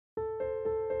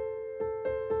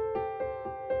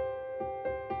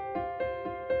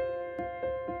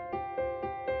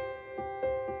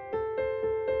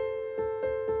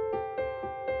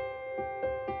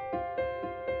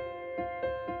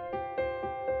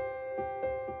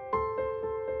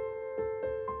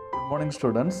Morning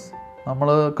students. നമ്മൾ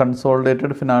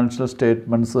consolidated financial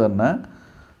statements തന്നെ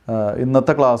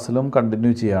ഇന്നത്തെ ക്ലാസ്സിലും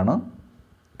കണ്ടിന്യൂ ചെയ്യാണ്.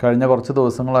 കഴിഞ്ഞ കുറച്ച്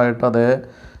ദിവസങ്ങളായിട്ട് അതേ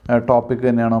ടോപ്പിക്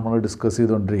തന്നെയാണ് നമ്മൾ ഡിസ്കസ്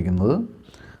ചെയ്തുകൊണ്ടിരിക്കുന്നത്.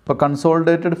 അപ്പോൾ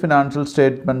കൺസോളിഡേറ്റഡ് ഫിനാൻഷ്യൽ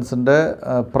സ്റ്റേറ്റ്മെൻറ്റ്സിൻ്റെ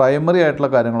പ്രൈമറി ആയിട്ടുള്ള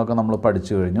കാര്യങ്ങളൊക്കെ നമ്മൾ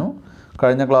പഠിച്ചു കഴിഞ്ഞു.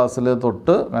 കഴിഞ്ഞ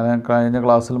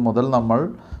ക്ലാസ്സിൽ മുതൽ നമ്മൾ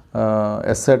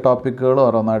എസ്സേ ടോപ്പിക്കുകൾ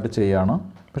ഓരോന്നായിട്ട് ചെയ്യാണ്.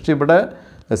 പക്ഷേ ഇവിടെ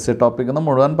എസ്സേ ടോപ്പിക് എന്ന്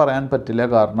മുഴുവൻ പറയാൻ പറ്റില്ല,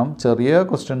 കാരണം ചെറിയ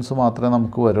ക്വസ്റ്റ്യൻസ് മാത്രമേ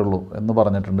നമുക്ക് വരുള്ളൂ എന്ന്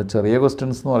പറഞ്ഞിട്ടുണ്ട്. ചെറിയ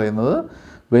ക്വസ്റ്റ്യൻസ് എന്ന് പറയുന്നത്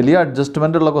വലിയ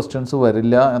അഡ്ജസ്റ്റ്മെൻ്റ് ഉള്ള ക്വസ്റ്റ്യൻസ്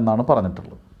വരില്ല എന്നാണ്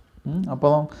പറഞ്ഞിട്ടുള്ളത്. അപ്പോൾ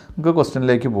നമുക്ക്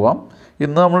ക്വസ്റ്റ്യനിലേക്ക് പോവാം.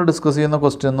 ഇന്ന് നമ്മൾ ഡിസ്കസ് ചെയ്യുന്ന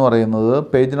ക്വസ്റ്റ്യൻ എന്ന് പറയുന്നത്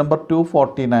page number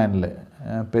 249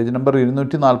 page number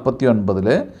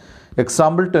 249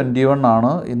 example 21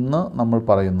 ആണ് ഇന്ന് നമ്മൾ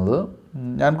പറയുന്നത്.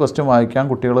 ഞാൻ ക്വസ്റ്റ്യൻ വായിക്കാം.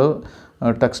 കുട്ടികൾ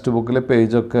ടെക്സ്റ്റ് ബുക്കിൽ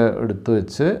പേജൊക്കെ എടുത്ത്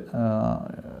വെച്ച്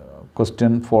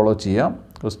ക്വസ്റ്റ്യൻ ഫോളോ ചെയ്യാം.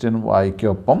 ക്വസ്റ്റ്യൻ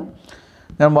വായിക്കൊപ്പം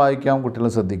ഞാൻ വായിക്കാം, കുട്ടികൾ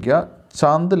ശ്രദ്ധിക്കുക.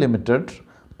 Chand limited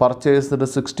purchased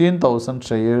 16,000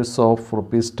 shares of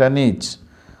 ₹10 each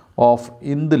of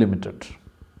ഇന്ത് limited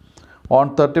on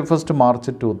 31st March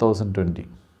 2020.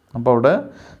 അപ്പോൾ അവിടെ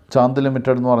ചാന്ദ്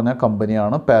ലിമിറ്റഡ് എന്ന് പറഞ്ഞ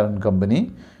കമ്പനിയാണ് പാരൻറ്റ് കമ്പനി.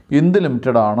 ഇന്ത്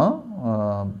ലിമിറ്റഡ് ആണ്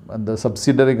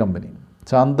സബ്സിഡറി കമ്പനി.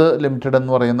 ചാന്ദ് ലിമിറ്റഡ്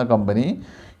എന്ന് പറയുന്ന കമ്പനി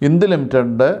ഇന്ത്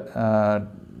ലിമിറ്റഡിൻ്റെ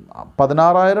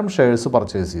 16,000 ഷെയർസ്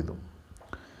പർച്ചേസ് ചെയ്തു.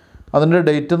 അതിൻ്റെ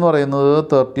ഡേറ്റ് എന്ന് പറയുന്നത്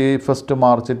 31st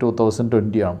March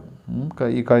 2020 ആണ്.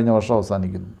 ഈ കഴിഞ്ഞ വർഷം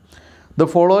അവസാനിക്കുന്നു. The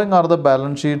following are the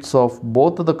balance sheets of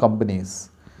both the companies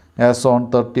as on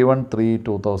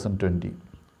 31/3/2020.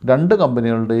 രണ്ട്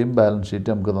കമ്പനികളുടെയും ബാലൻസ് ഷീറ്റ്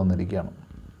നമുക്ക് തന്നിരിക്കുകയാണ്.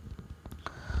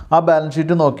 ആ ബാലൻസ്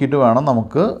ഷീറ്റ് നോക്കിയിട്ട് വേണം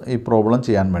നമുക്ക് ഈ പ്രോബ്ലം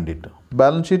ചെയ്യാൻ വേണ്ടിയിട്ട്.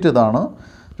 ബാലൻസ് ഷീറ്റ് ഇതാണ്.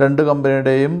 രണ്ട്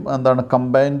കമ്പനിയുടെയും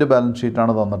കമ്പൈൻഡ് ബാലൻസ്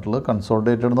ഷീറ്റാണ് തന്നിട്ടുള്ളത്.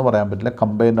 കൺസോളിഡേറ്റഡ് എന്ന് പറയാൻ പറ്റില്ല,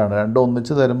 കമ്പൈൻഡ് ആണ്. രണ്ടും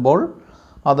ഒന്നിച്ച് തരുമ്പോൾ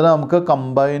അതിനെ നമുക്ക്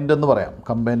കമ്പൈൻഡ് എന്ന് പറയാം,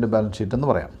 കമ്പൈൻഡ് ബാലൻസ് ഷീറ്റ് എന്ന്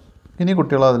പറയാം. ഇനി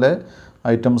കുട്ടികൾ അതിലെ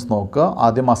ഐറ്റംസ് നോക്കുക.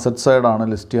 ആദ്യം അസറ്റ് സൈഡാണ്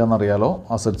ലിസ്റ്റ് ചെയ്യാമെന്നറിയാലോ.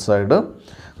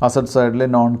 അസറ്റ് സൈഡിലെ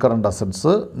non current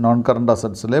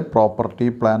അസറ്റ്സിലെ property,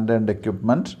 plant and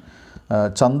equipment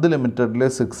Chand ലിമിറ്റഡിലെ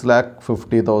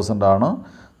 6,50,000 ആണ്.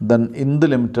 ദെൻ ഇന്ത്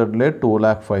ലിമിറ്റഡിലെ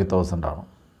 2,05,000 ആണ്.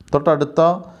 തൊട്ടടുത്ത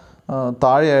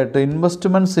താഴെയായിട്ട്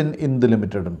ഇൻവെസ്റ്റ്മെൻറ്റ്സ് ഇൻ ഇന്ത്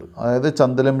ലിമിറ്റഡ് ഉണ്ട്. അതായത്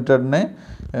ചന്ദ് ലിമിറ്റഡിനെ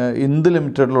ഇന്ത്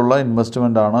ലിമിറ്റഡിലുള്ള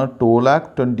ഇൻവെസ്റ്റ്മെൻ്റ് ആണ്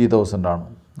 2,20,000 ആണ്.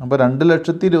 അപ്പോൾ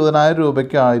 2,20,000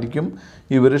 രൂപയ്ക്കായിരിക്കും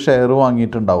ഇവർ ഷെയർ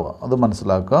വാങ്ങിയിട്ടുണ്ടാവുക, അത്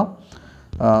മനസ്സിലാക്കുക.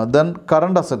 ദെൻ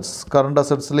കറണ്ട്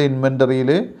അസറ്റ്സിലെ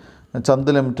ഇൻവെൻ്ററിയിൽ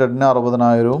ചന്ദ് ലിമിറ്റഡിന്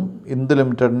 60,000 ഇന്ത്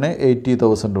ലിമിറ്റഡിന്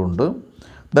 80,000 ഉണ്ട്.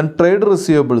 ദെൻ ട്രേഡ്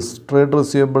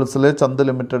റിസീവബിൾസിലെ ചന്ദ്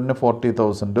ലിമിറ്റഡിന്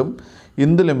 40,000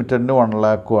 ഇന്ത് ലിമിറ്റഡിന്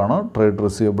 1,00,000 ട്രേഡ്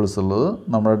റിസീവബിൾസ് ഉള്ളത്.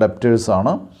 നമ്മുടെ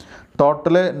ഡെപ്റ്റേഴ്സാണ്.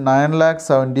 ടോട്ടല്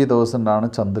 9,70,000 ആണ്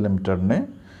ചന്ദ് ലിമിറ്റഡിന്.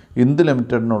 ഇന്ത്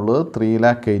ലിമിറ്റഡിനുള്ളത്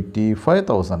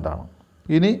 3,85,000 ആണ്.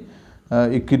 ഇനി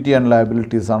ഇക്വിറ്റി ആൻഡ്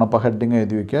ലയബിലിറ്റീസാണ്. അപ്പോൾ ഹെഡിങ്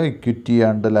എഴുതി വയ്ക്കുക, ഇക്വിറ്റി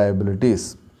ആൻഡ് ലയബിലിറ്റീസ്.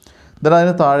 ദെൻ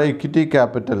അതിന് താഴെ ഇക്വിറ്റി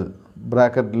ക്യാപിറ്റൽ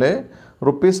ബ്രാക്കറ്റിലെ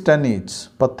 ₹10 each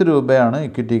 10 രൂപയാണ്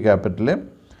ഇക്വിറ്റി ക്യാപിറ്റൽ.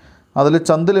 അതിൽ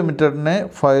ചന്ദ് ലിമിറ്റഡിന്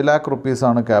 5,00,000 rupees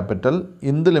ആണ് ക്യാപിറ്റൽ.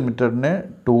 ഇന്ത് ലിമിറ്റഡിന്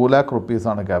 2,00,000 rupees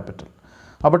ആണ് ക്യാപിറ്റൽ.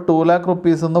 അപ്പോൾ 2,00,000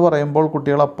 rupees എന്ന് പറയുമ്പോൾ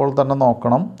കുട്ടികൾ അപ്പോൾ തന്നെ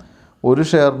നോക്കണം, ഒരു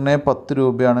ഷെയറിന് 10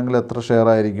 രൂപയാണെങ്കിൽ എത്ര ഷെയർ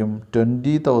ആയിരിക്കും?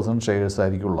 20,000 ഷെയർസ്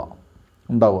ആയിരിക്കും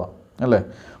ഉണ്ടാവുക, അല്ലേ?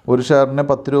 ഒരു ഷെയറിന്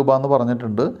 10 രൂപ എന്ന്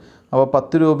പറഞ്ഞിട്ടുണ്ട്. അപ്പോൾ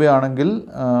 10 രൂപയാണെങ്കിൽ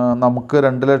നമുക്ക്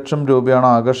 2,00,000 രൂപയാണ്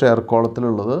ആകെ ഷെയർ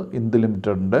കോളത്തിലുള്ളത് ഇന്ത്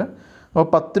ലിമിറ്റഡിൻ്റെ. അപ്പോൾ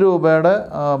 10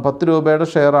 രൂപയുടെ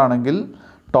ഷെയർ ആണെങ്കിൽ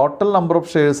ടോട്ടൽ നമ്പർ ഓഫ്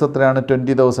ഷെയർസ് എത്രയാണ്?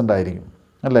 20,000 ആയിരിക്കും,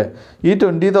 അല്ലേ? ഈ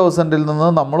 20,000-ൽ നിന്ന്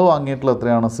നമ്മൾ വാങ്ങിയിട്ടുള്ള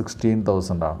എത്രയാണ്?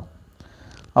 16,000 ആണ്.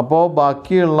 അപ്പോൾ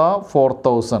ബാക്കിയുള്ള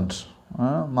 4,000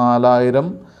 4,000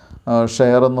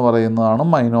 ഷെയർ എന്ന് പറയുന്നതാണ്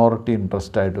മൈനോറിറ്റി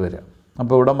ഇൻട്രസ്റ്റ് ആയിട്ട് വരിക.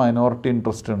 അപ്പോൾ ഇവിടെ മൈനോറിറ്റി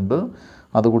ഇൻട്രസ്റ്റ് ഉണ്ട്,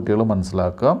 അത് കുട്ടികൾ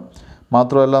മനസ്സിലാക്കുക.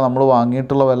 മാത്രമല്ല നമ്മൾ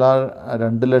വാങ്ങിയിട്ടുള്ള വില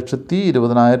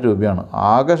 2,20,000 രൂപയാണ്.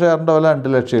 ആകെ ഷെയറിൻ്റെ വില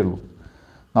 2,00,000 ഉള്ളൂ.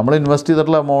 നമ്മൾ ഇൻവെസ്റ്റ്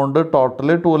ചെയ്തിട്ടുള്ള എമൗണ്ട്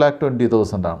ടോട്ടല്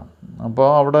 2,20,000 ആണ്. അപ്പോൾ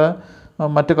അവിടെ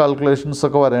മറ്റ്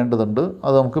കാൽക്കുലേഷൻസൊക്കെ വരേണ്ടതുണ്ട്,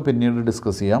 അത് നമുക്ക് പിന്നീട്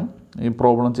ഡിസ്കസ് ചെയ്യാം, ഈ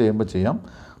പ്രോബ്ലം ചെയ്യുമ്പോൾ ചെയ്യാം.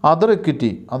 അതർ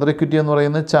ഇക്വിറ്റി എന്ന്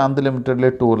പറയുന്നത് ചാന്ദ് ലിമിറ്റഡിലെ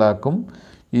 2,00,000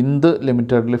 ഇന്ത്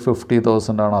ലിമിറ്റഡിൽ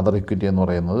 50,000 ആണ് അതർ ഇക്വിറ്റി എന്ന്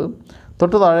പറയുന്നത്.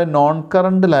 തൊട്ട് താഴെ നോൺ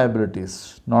കറണ്ട്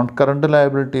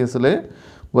ലയബിലിറ്റീസിൽ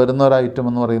വരുന്ന ഒരു ഐറ്റം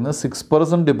എന്ന് പറയുന്നത്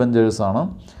 6% ഡിബഞ്ചേഴ്സാണ്.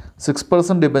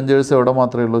 6% ഡിബഞ്ചേഴ്സ് എവിടെ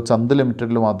മാത്രമേ ഉള്ളൂ? ചന്ദ്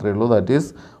ലിമിറ്റഡിൽ മാത്രമേ ഉള്ളൂ. ദാറ്റ് ഈസ്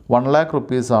 1,00,000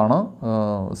 rupees ആണ്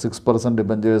 6%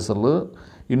 ഡിബഞ്ചേഴ്സ് ഉള്ളത്.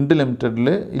 ഇന്ത് ലിമിറ്റഡിൽ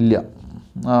ഇല്ല,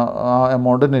 ആ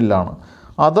എമൗണ്ടിനില്ലാണ്.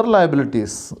 Other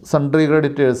liabilities sundry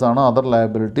ക്രെഡിറ്റേഴ്സാണ് other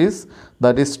liabilities.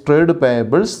 That is trade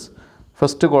payables.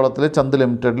 First കോളത്തിൽ ചന്ദ്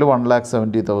ലിമിറ്റഡിൽ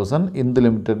 1,70,000, ഇന്ത്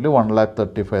ലിമിറ്റഡിൽ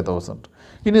 1,35,000.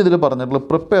 ഇനി ഇതിൽ പറഞ്ഞിട്ടുള്ള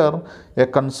prepare A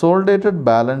consolidated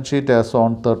balance sheet as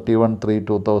on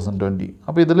 31/3/2020.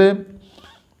 അപ്പോൾ ഇതിൽ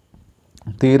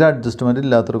തീരെ അഡ്ജസ്റ്റ്മെൻറ്റ്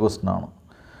ഇല്ലാത്തൊരു ക്വസ്റ്റ്യനാണ്.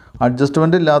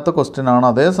 അഡ്ജസ്റ്റ്മെൻറ്റ് ഇല്ലാത്ത ക്വസ്റ്റ്യനാണ്.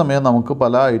 അതേസമയം നമുക്ക്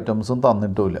പല ഐറ്റംസും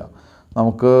തന്നിട്ടുമില്ല.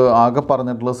 നമുക്ക് ആകെ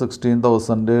പറഞ്ഞിട്ടുള്ള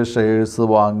 16,000 ഷെയർസ്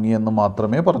വാങ്ങിയെന്ന്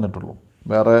മാത്രമേ പറഞ്ഞിട്ടുള്ളൂ.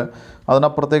 വേറെ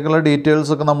അതിനപ്പുറത്തേക്കുള്ള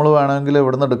ഡീറ്റെയിൽസൊക്കെ നമ്മൾ വേണമെങ്കിൽ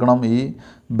എവിടെ നിന്ന് എടുക്കണം? ഈ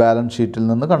ബാലൻസ് ഷീറ്റിൽ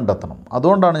നിന്ന് കണ്ടെത്തണം.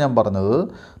 അതുകൊണ്ടാണ് ഞാൻ പറഞ്ഞത്,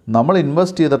 നമ്മൾ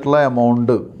ഇൻവെസ്റ്റ് ചെയ്തിട്ടുള്ള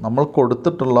എമൗണ്ട്, നമ്മൾ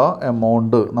കൊടുത്തിട്ടുള്ള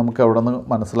എമൗണ്ട് നമുക്ക് എവിടെ നിന്ന്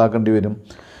മനസ്സിലാക്കേണ്ടി വരും?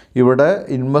 ഇവിടെ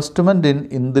ഇൻവെസ്റ്റ്മെൻറ്റ് ഇൻ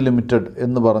ഇന്ത് ലിമിറ്റഡ്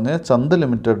എന്ന് പറഞ്ഞ് ചന്ദ്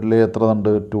ലിമിറ്റഡിൽ എത്ര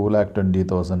ഉണ്ട്?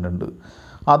 2,20,000 ഉണ്ട്.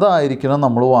 അതായിരിക്കണം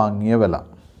നമ്മൾ വാങ്ങിയ വില,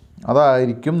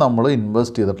 അതായിരിക്കും നമ്മൾ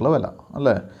ഇൻവെസ്റ്റ് ചെയ്തിട്ടുള്ള വില,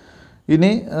 അല്ലേ?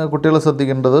 ഇനി കുട്ടികൾ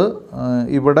ശ്രദ്ധിക്കേണ്ടത്,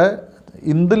 ഇവിടെ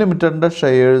ഇന്ത് ലിമിറ്റഡിൻ്റെ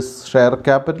ഷെയർ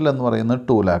ക്യാപിറ്റൽ എന്ന് പറയുന്നത്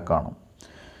 2 lakh ആണ്.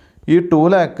 ഈ 2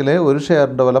 lakhൽ ഒരു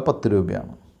ഷെയറിൻ്റെ വില 10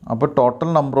 രൂപയാണ്. അപ്പോൾ ടോട്ടൽ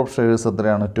നമ്പർ ഓഫ് ഷെയർസ്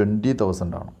എത്രയാണ്?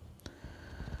 20,000 ആണ്.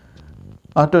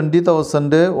 ആ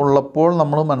 20,000 ഉള്ളപ്പോൾ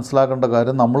നമ്മൾ മനസ്സിലാക്കേണ്ട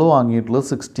കാര്യം, നമ്മൾ വാങ്ങിയിട്ടുള്ളത്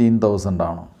 16,000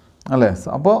 ആണ്, അല്ലേ?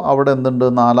 അപ്പോൾ അവിടെ എന്തുണ്ട്?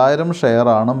 4,000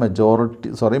 ഷെയറാണ്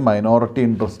മൈനോറിറ്റി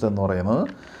ഇൻട്രസ്റ്റ് എന്ന് പറയുന്നത്.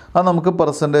 അത് നമുക്ക്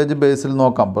പെർസെൻറ്റേജ് ബേസിൽ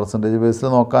നോക്കാം. പെർസെൻറ്റേജ് ബേസിൽ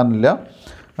നോക്കാനില്ല,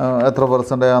 എത്ര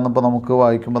പെർസെൻറ്റേജ് ആണെന്നിപ്പോൾ നമുക്ക്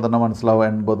വായിക്കുമ്പോൾ തന്നെ മനസ്സിലാവും.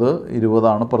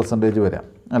 80-20 പെർസെൻറ്റേജ് വരിക,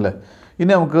 അല്ലേ?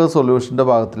 ഇനി നമുക്ക് സൊല്യൂഷൻ്റെ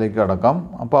ഭാഗത്തിലേക്ക് കടക്കാം.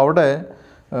 അപ്പോൾ അവിടെ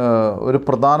ഒരു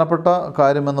പ്രധാനപ്പെട്ട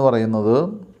കാര്യമെന്ന് പറയുന്നത്,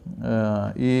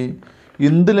 ഈ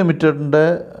ഇന്ത് ലിമിറ്റഡിൻ്റെ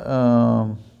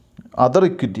അതർ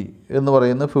ഇക്വിറ്റി എന്ന്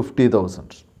പറയുന്നത്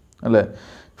 50,000, അല്ലേ?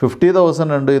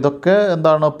 50,000 ഉണ്ട്. ഇതൊക്കെ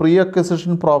എന്താണ്? Pre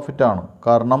acquisition പ്രോഫിറ്റാണ്.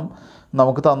 കാരണം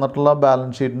നമുക്ക് തന്നിട്ടുള്ള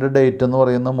ബാലൻസ് ഷീറ്റിൻ്റെ ഡേറ്റ് എന്ന്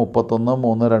പറയുന്നത്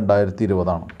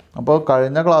 31/3/2020 അപ്പോൾ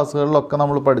കഴിഞ്ഞ ക്ലാസ്സുകളിലൊക്കെ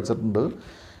നമ്മൾ പഠിച്ചിട്ടുണ്ട്,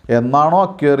 എന്നാണോ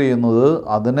അക്വയർ ചെയ്യുന്നത്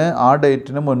അതിന് ആ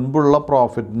ഡേറ്റിന് മുൻപുള്ള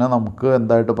പ്രോഫിറ്റിനെ നമുക്ക്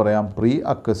എന്തായിട്ട് പറയാം? പ്രീ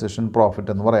അക്വിസിഷൻ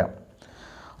പ്രോഫിറ്റ് എന്ന് പറയാം.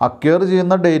 അക്വയർ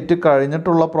ചെയ്യുന്ന ഡേറ്റ്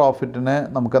കഴിഞ്ഞിട്ടുള്ള പ്രോഫിറ്റിനെ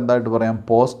നമുക്ക് എന്തായിട്ട് പറയാം?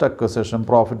 പോസ്റ്റ് അക്വിസിഷൻ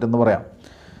പ്രോഫിറ്റ് എന്ന് പറയാം.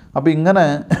 അപ്പോൾ ഇങ്ങനെ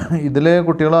ഇതിലെ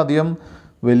കുട്ടികൾ അധികം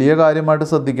വലിയ കാര്യമായിട്ട്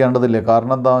ശ്രദ്ധിക്കേണ്ടതില്ല.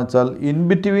 കാരണം എന്താണെന്ന് വെച്ചാൽ, ഇൻ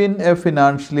ബിറ്റ്വീൻ എ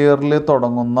ഫിനാൻഷ്യൽ ഇയറിൽ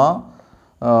തുടങ്ങുന്ന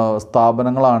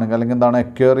സ്ഥാപനങ്ങളാണെങ്കിൽ, അല്ലെങ്കിൽ എന്താണ്,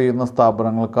 അക്വയർ ചെയ്യുന്ന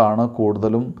സ്ഥാപനങ്ങൾക്കാണ്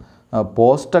കൂടുതലും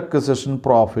പോസ്റ്റ് അക്വിസിഷൻ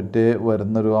പ്രോഫിറ്റ്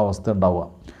വരുന്നൊരു അവസ്ഥ ഉണ്ടാവുക.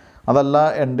 അതല്ല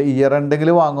ഇയർ എൻഡിങ്ങിൽ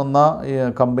വാങ്ങുന്ന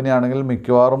കമ്പനി ആണെങ്കിൽ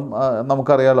മിക്കവാറും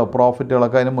നമുക്കറിയാലോ,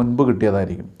 പ്രോഫിറ്റുകളൊക്കെ അതിന് മുൻപ്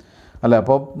കിട്ടിയതായിരിക്കും, അല്ലേ?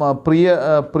 അപ്പോൾ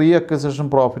പ്രീ അക്വിസിഷൻ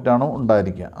പ്രോഫിറ്റാണ്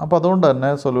ഉണ്ടായിരിക്കുക. അപ്പോൾ അതുകൊണ്ട്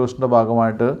തന്നെ സൊല്യൂഷൻ്റെ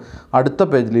ഭാഗമായിട്ട് അടുത്ത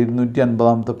പേജിൽ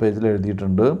 250 പേജിൽ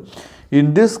എഴുതിയിട്ടുണ്ട്, in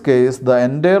this case the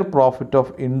entire profit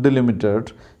of ഇന്ത് limited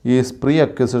is pre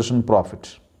acquisition profit.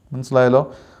 മനസ്സിലായല്ലോ?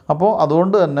 അപ്പോൾ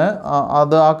അതുകൊണ്ട് തന്നെ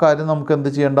ആ കാര്യം നമുക്ക് എന്ത്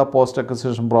ചെയ്യേണ്ട? പോസ്റ്റ്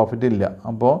അക്വിസിഷൻ പ്രോഫിറ്റ് ഇല്ല.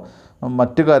 അപ്പോൾ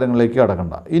മറ്റു കാര്യങ്ങളിലേക്ക്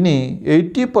കടക്കണ്ട. ഇനി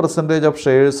 80% of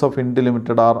shares of ഇന്ത്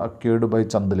limited R acquired by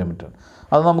Chand limited.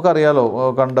 അത് നമുക്കറിയാലോ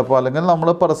കണ്ടപ്പോൾ, അല്ലെങ്കിൽ നമ്മൾ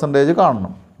പെർസെൻറ്റേജ്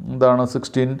കാണണം. എന്താണ്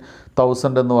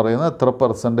 16,000 എന്ന് പറയുന്നത് എത്ര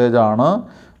പെർസെൻറ്റേജ് ആണ്?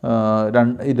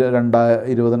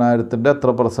 20,000 എത്ര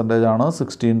പെർസെൻറ്റേജ് ആണ്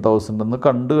 16,000 എന്ന്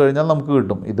കണ്ടു കഴിഞ്ഞാൽ നമുക്ക്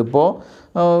കിട്ടും. ഇതിപ്പോൾ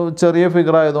ചെറിയ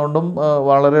ഫിഗർ ആയതുകൊണ്ടും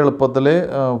വളരെ എളുപ്പത്തിൽ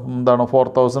എന്താണ്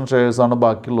 4,000 ഷെയർസാണ്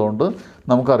ബാക്കിയുള്ളതുകൊണ്ട്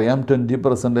നമുക്കറിയാം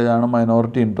 20% ആണ്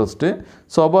മൈനോറിറ്റി ഇൻട്രസ്റ്റ്.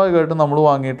 സ്വാഭാവികമായിട്ടും നമ്മൾ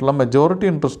വാങ്ങിയിട്ടുള്ള മെജോറിറ്റി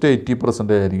ഇൻട്രസ്റ്റ്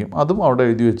 80% ആയിരിക്കും. അതും അവിടെ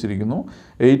എഴുതി വെച്ചിരിക്കുന്നു,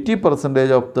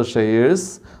 80% of the shares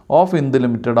of ഇന്ത്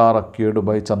limited R acquired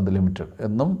by Chand limited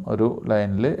എന്നും ഒരു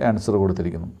ലൈനിൽ ആൻസർ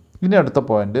കൊടുത്തിരിക്കുന്നു. ഇനി അടുത്ത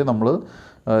പോയിൻ്റ്, നമ്മൾ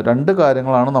 2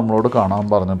 കാര്യങ്ങളാണ് നമ്മളോട് കാണാൻ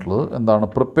പറഞ്ഞിട്ടുള്ളത്. എന്താണ്?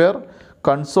 Prepare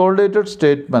consolidated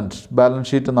statement balance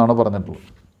sheet എന്നാണ് പറഞ്ഞിട്ടുള്ളത്.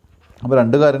 അപ്പോൾ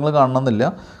 2 കാര്യങ്ങൾ കാണണമെന്നില്ല,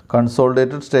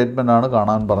 കൺസോളിഡേറ്റഡ് സ്റ്റേറ്റ്മെൻ്റ് ആണ്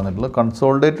കാണാൻ പറഞ്ഞിട്ടുള്ളത്.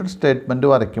 കൺസോളിഡേറ്റഡ് സ്റ്റേറ്റ്മെൻറ്റ്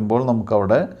വരയ്ക്കുമ്പോൾ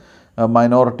നമുക്കവിടെ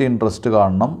മൈനോറിറ്റി ഇൻട്രസ്റ്റ്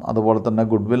കാണണം, അതുപോലെ തന്നെ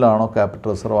ഗുഡ് വില്ലാണോ ക്യാപിറ്റൽ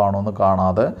റിസർവ് ആണോ എന്ന്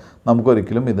കാണാതെ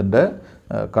നമുക്കൊരിക്കലും ഇതിൻ്റെ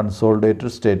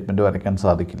കൺസോളിഡേറ്റഡ് സ്റ്റേറ്റ്മെൻറ്റ് വരയ്ക്കാൻ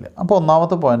സാധിക്കില്ല. അപ്പോൾ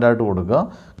ഒന്നാമത്തെ പോയിൻ്റായിട്ട് കൊടുക്കുക,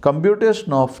 computation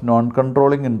of non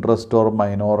controlling interest or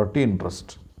minority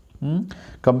interest.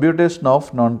 Computation of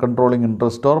non controlling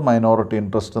interest or minority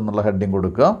interest എന്നുള്ള ഹെഡിങ്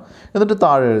കൊടുക്കുക. എന്നിട്ട്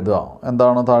താഴെ എഴുതുക.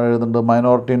 എന്താണ് താഴെ എഴുതേണ്ടത്?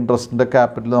 മൈനോറിറ്റി ഇൻട്രസ്റ്റിൻ്റെ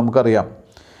ക്യാപിറ്റൽ നമുക്കറിയാം.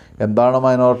 എന്താണ്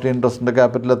മൈനോറിറ്റി ഇൻട്രസ്റ്റിൻ്റെ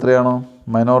ക്യാപിറ്റൽ എത്രയാണ്?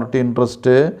 മൈനോറിറ്റി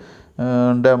ഇൻട്രസ്റ്റ്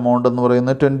എമൗണ്ട് എന്ന്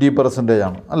പറയുന്നത് 20%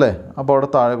 ആണ്, അല്ലേ? അപ്പോൾ അവിടെ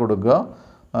താഴെ കൊടുക്കുക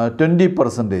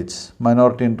 20%.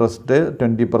 മൈനോറിറ്റി ഇൻട്രസ്റ്റ്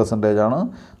 20% ആണ്.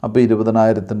 അപ്പോൾ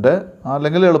 20,000,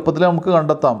 അല്ലെങ്കിൽ എളുപ്പത്തിൽ നമുക്ക്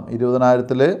കണ്ടെത്താം.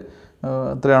 20,000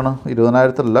 എത്രയാണ്?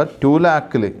 20,000 2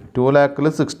 lakhൽ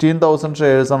 16,000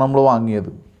 ഷെയർസാണ് നമ്മൾ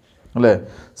വാങ്ങിയത്, അല്ലേ?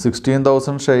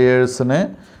 16,000 ഷെയർസിന്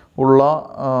ഉള്ള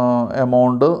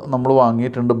എമൗണ്ട് നമ്മൾ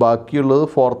വാങ്ങിയിട്ടുണ്ട്. ബാക്കിയുള്ളത്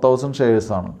 4,000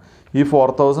 ഷെയർസാണ്. ഈ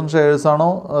 4,000 ഷെയർസാണോ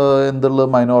എന്തുള്ളത്?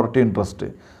 Minority interest.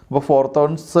 അപ്പോൾ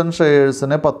 4,000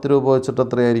 ഷെയർസിന് 10 രൂപ വെച്ചിട്ട്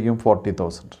എത്രയായിരിക്കും?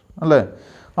 40,000, അല്ലേ?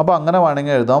 അപ്പോൾ അങ്ങനെ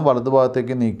വേണമെങ്കിൽ എഴുതാം. വലത്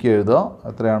ഭാഗത്തേക്ക് നീക്കി എഴുതുക.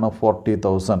 എത്രയാണ്?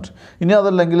 40,000. ഇനി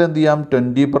അതല്ലെങ്കിൽ എന്ത് ചെയ്യാം?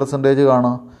 20%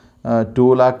 കാണുക. 2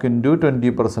 lakh ഇൻറ്റു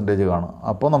 20% കാണും.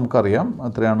 അപ്പോൾ നമുക്കറിയാം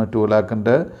എത്രയാണ് 2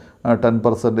 lakhൻ്റെ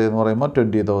 10% എന്ന് പറയുമ്പോൾ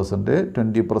 20,000,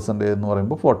 20% എന്ന്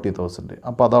പറയുമ്പോൾ 40,000.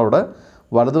 അപ്പോൾ അതവിടെ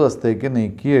വലതുവശത്തേക്ക്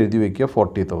നീക്കി എഴുതി വയ്ക്കുക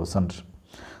 40,000.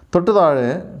 തൊട്ട് താഴെ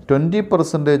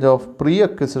 20% ഓഫ് പ്രീ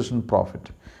അക്വിസിഷൻ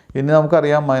പ്രോഫിറ്റ്. ഇനി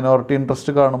നമുക്കറിയാം മൈനോറിറ്റി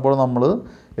ഇൻട്രസ്റ്റ് കാണുമ്പോൾ നമ്മൾ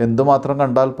എന്തുമാത്രം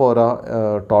കണ്ടാൽ പോരാ,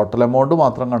 ടോട്ടൽ എമൗണ്ട്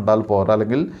മാത്രം കണ്ടാൽ പോരാ,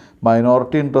 അല്ലെങ്കിൽ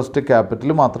മൈനോറിറ്റി ഇൻട്രസ്റ്റ്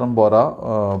ക്യാപിറ്റൽ മാത്രം പോരാ,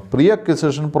 പ്രീ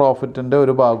അക്വിസിഷൻ പ്രോഫിറ്റിൻ്റെ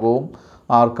ഒരു ഭാഗവും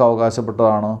ആർക്ക്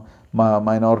അവകാശപ്പെട്ടതാണ്?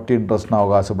 മൈനോറിറ്റി ഇൻട്രസ്റ്റിന്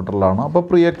അവകാശപ്പെട്ടുള്ളതാണ്. അപ്പോൾ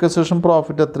പ്രീ അക്വിസിഷൻ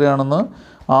പ്രോഫിറ്റ് എത്രയാണെന്ന്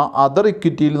ആ അതർ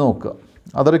ഇക്വിറ്റിയിൽ നോക്കുക.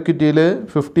 അതർ ഇക്വിറ്റിയിൽ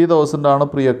 50,000 ആണ്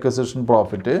പ്രീ അക്വിസിഷൻ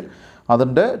പ്രോഫിറ്റ്.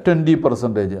 അതിൻ്റെ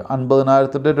 20%,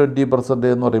 50,000ൻ്റെ 20%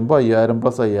 എന്ന് പറയുമ്പോൾ 5,000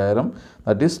 + 5,000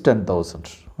 ദാറ്റ് ഈസ് 10,000.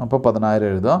 അപ്പോൾ 10,000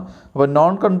 എഴുതുക. അപ്പോൾ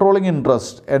non controlling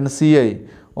interest NCI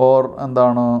or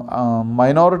എന്താണ്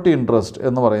മൈനോറിറ്റി ഇൻട്രസ്റ്റ്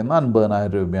എന്ന് പറയുന്ന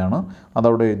 50,000 രൂപയാണ്.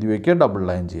 അതവിടെ എഴുതി വയ്ക്കുക, ഡബിൾ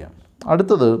ലൈൻ ചെയ്യാം.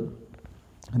 അടുത്തത്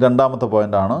രണ്ടാമത്തെ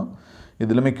പോയിൻ്റാണ്.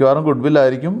 ഇതിൽ മിക്കവാറും ഗുഡ്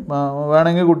വില്ലായിരിക്കും.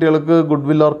 വേണമെങ്കിൽ കുട്ടികൾക്ക് good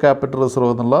will or capital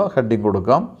reserve എന്നുള്ള ഹെഡിങ്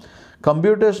കൊടുക്കാം.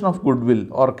 Computation of good will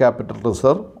or capital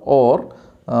reserve or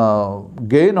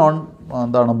gain on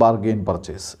എന്താണ് ബാർഗെയിൻ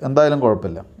പർച്ചേസ്, എന്തായാലും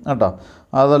കുഴപ്പമില്ല കേട്ടോ.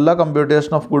 അതല്ല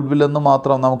കമ്പ്യൂട്ടേഷൻ ഓഫ് ഗുഡ് വിൽ എന്ന്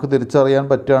മാത്രം നമുക്ക് തിരിച്ചറിയാൻ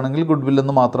പറ്റുകയാണെങ്കിൽ ഗുഡ് വിൽ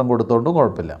എന്ന് മാത്രം കൊടുത്തോണ്ടും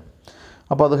കുഴപ്പമില്ല.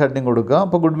 അപ്പോൾ അത് ഹെഡിങ് കൊടുക്കുക.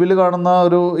 അപ്പോൾ ഗുഡ് വിൽ കാണുന്ന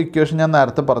ഒരു ഇക്വേഷൻ ഞാൻ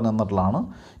നേരത്തെ പറഞ്ഞു തന്നിട്ടുള്ളതാണ്.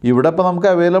 ഇവിടെ ഇപ്പോൾ നമുക്ക്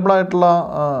അവൈലബിൾ ആയിട്ടുള്ള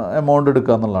എമൗണ്ട്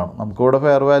എടുക്കുക എന്നുള്ളതാണ്. നമുക്കിവിടെ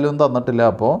ഫെയർ വാല്യൂ ഒന്നും തന്നിട്ടില്ല,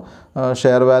 അപ്പോൾ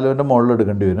ഷെയർ വാല്യൂവിൻ്റെ മുകളിൽ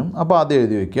എടുക്കേണ്ടി വരും. അപ്പോൾ ആദ്യം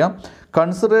എഴുതി വയ്ക്കുക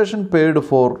കൺസിഡറേഷൻ പെയ്ഡ്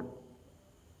ഫോർ,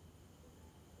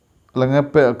 അല്ലെങ്കിൽ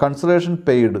കൺസിഡറേഷൻ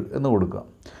പെയ്ഡ് എന്ന് കൊടുക്കുക.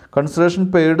 കൺസിഡറേഷൻ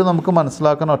പെയ്ഡ് നമുക്ക്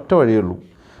മനസ്സിലാക്കാൻ ഒറ്റ വഴിയുള്ളൂ.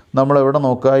 നമ്മളെവിടെ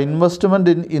നോക്കുക,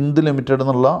 ഇൻവെസ്റ്റ്മെൻറ്റ് ഇൻ ഇന്ത് ലിമിറ്റഡ്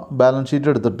എന്നുള്ള ബാലൻസ് ഷീറ്റ്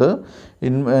എടുത്തിട്ട്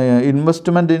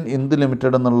ഇൻവെസ്റ്റ്മെൻറ്റ് ഇൻ ഇന്ത്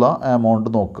ലിമിറ്റഡ് എന്നുള്ള എമൗണ്ട്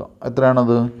നോക്കുക.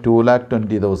 എത്രയാണത്?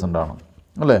 2,20,000 ആണ്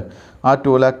അല്ലേ. ആ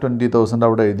 2,20,000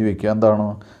 അവിടെ എഴുതി വയ്ക്കുക. എന്താണ്?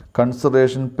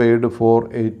 Consideration paid for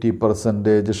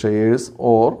 80% shares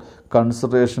or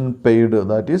consideration paid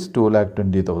that is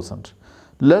 2,20,000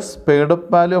 less paid up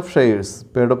value of shares.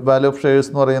 Paid up value of shares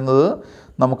എന്ന് പറയുന്നത്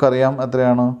നമുക്കറിയാം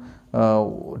എത്രയാണ്?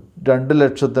 2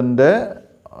 ലക്ഷത്തിൻ്റെ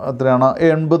എത്രയാണ്?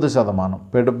 80%.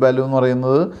 പെയ്ഡ് അപ്പ് വാല്യൂ എന്ന്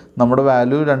പറയുന്നത് നമ്മുടെ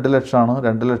വാല്യൂ 2 ലക്ഷമാണ്.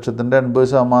 2 ലക്ഷത്തിൻ്റെ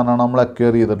 80% നമ്മൾ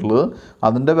അക്വയർ ചെയ്തിട്ടുള്ളത്.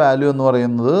 അതിൻ്റെ വാല്യൂ എന്ന്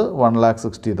പറയുന്നത്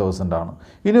 1,60,000 ആണ്.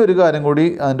 ഇനി ഒരു കാര്യം കൂടി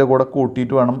അതിൻ്റെ കൂടെ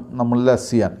കൂട്ടിയിട്ട് വേണം നമ്മൾ ലെസ്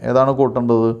ചെയ്യാൻ. ഏതാണ്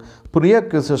കൂട്ടേണ്ടത്? Pre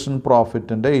acquisition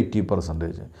പ്രോഫിറ്റിൻ്റെ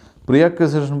 80%. Pre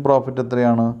acquisition profit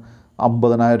എത്രയാണ്?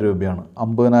 50,000 രൂപയാണ്.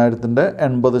 50,000ൻ്റെ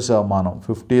 80%,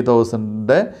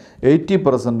 50,000ൻ്റെ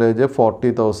 80%,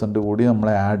 40,000 കൂടി നമ്മൾ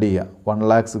ആഡ് ചെയ്യുക.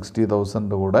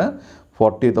 1,60,000 കൂടെ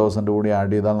 40,000 കൂടി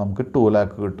ആഡ് ചെയ്താൽ നമുക്ക് 2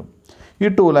 lakh കിട്ടും. ഈ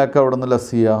 2 lakh അവിടെ നിന്ന്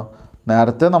ലെസ് ചെയ്യുക.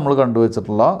 നേരത്തെ നമ്മൾ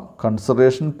കണ്ടുവച്ചിട്ടുള്ള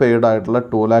കൺസിഡറേഷൻ പെയ്ഡ് ആയിട്ടുള്ള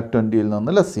 2,20,000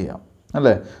 നിന്ന് ലെസ് ചെയ്യാം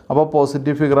അല്ലേ. അപ്പോൾ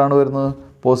പോസിറ്റീവ് ഫിഗറാണ് വരുന്നത്.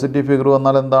 പോസിറ്റീവ് ഫിഗർ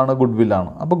വന്നാൽ എന്താണ്? ഗുഡ്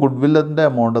വില്ലാണ്. അപ്പോൾ ഗുഡ് വില്ലിൻ്റെ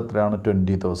എമൗണ്ട് എത്രയാണ്?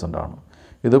 20,000 ആണ്.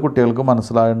 ഇത് കുട്ടികൾക്ക്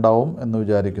മനസ്സിലായിട്ടുണ്ടാവും എന്ന്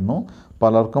വിചാരിക്കുന്നു.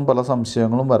 പലർക്കും പല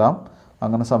സംശയങ്ങളും വരാം.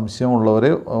 അങ്ങനെ സംശയമുള്ളവർ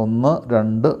 1,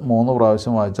 2, 3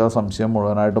 പ്രാവശ്യം വായിച്ചാൽ സംശയം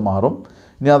മുഴുവനായിട്ട് മാറും.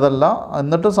 ഇനി അതല്ല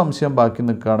എന്നിട്ട് സംശയം ബാക്കി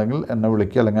നിൽക്കുകയാണെങ്കിൽ എന്നെ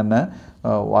വിളിക്കുക, അല്ലെങ്കിൽ എന്നെ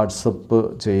വാട്സപ്പ്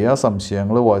ചെയ്യുക.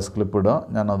 സംശയങ്ങൾ വോയിസ് ക്ലിപ്പ് ഇടുക,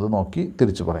 ഞാനത് നോക്കി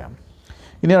തിരിച്ചു പറയാം.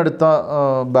 ഇനി അടുത്ത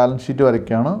ബാലൻസ് ഷീറ്റ്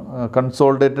വരയ്ക്കുകയാണ്.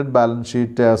 Consolidated balance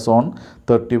sheet as on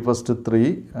 31/3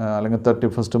 അല്ലെങ്കിൽ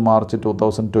 31 March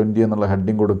 2020 എന്നുള്ള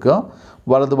ഹെഡിങ് കൊടുക്കുക.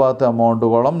 വലതുഭാഗത്തെ എമൗണ്ട്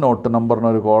കോളം, നോട്ട്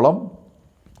നമ്പറിനൊരു കോളം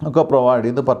ഒക്കെ പ്രൊവൈഡ്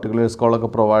ചെയ്ത്, പർട്ടിക്കുലേഴ്സ് കോളൊക്കെ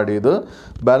പ്രൊവൈഡ് ചെയ്ത്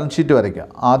ബാലൻസ് ഷീറ്റ് വരയ്ക്കുക.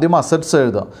 ആദ്യം അസറ്റ്സ്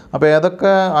എഴുതുക. അപ്പോൾ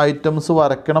ഏതൊക്കെ ഐറ്റംസ്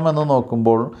വരയ്ക്കണമെന്ന്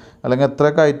നോക്കുമ്പോൾ, അല്ലെങ്കിൽ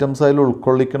എത്രയൊക്കെ ഐറ്റംസ് അതിൽ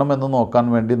ഉൾക്കൊള്ളിക്കണം എന്ന് നോക്കാൻ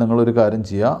വേണ്ടി നിങ്ങളൊരു കാര്യം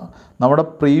ചെയ്യുക. നമ്മുടെ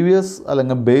പ്രീവിയസ്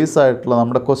അല്ലെങ്കിൽ ബേസ് ആയിട്ടുള്ള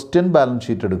നമ്മുടെ ക്വസ്റ്റ്യൻ ബാലൻസ്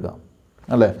ഷീറ്റ് എടുക്കുക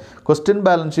അല്ലേ. ക്വസ്റ്റ്യൻ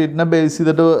ബാലൻസ് ഷീറ്റിനെ ബേസ്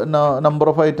ചെയ്തിട്ട് നമ്പർ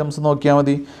ഓഫ് ഐറ്റംസ് നോക്കിയാൽ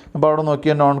മതി. അപ്പോൾ അവിടെ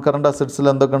നോക്കിയാൽ നോൺ കറണ്ട് അസറ്റ്സിൽ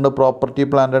എന്തൊക്കെയുണ്ട്? Property,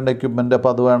 plant and equipment.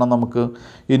 അപ്പോൾ അത് വേണം നമുക്ക്.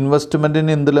 ഇൻവെസ്റ്റ്മെൻറ്റ് ഇൻ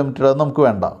ഇന്ത് ലിമിറ്റഡ് അത് നമുക്ക്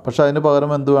വേണ്ട. പക്ഷേ അതിന്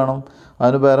പകരം എന്ത് വേണം?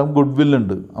 അതിന് പകരം ഗുഡ്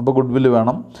വില്ലുണ്ട്. അപ്പോൾ ഗുഡ് വില്ല്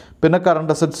വേണം. പിന്നെ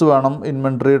കറണ്ട് അസറ്റ്സ് വേണം,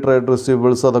 ഇൻവെൻട്രി, ട്രേഡ്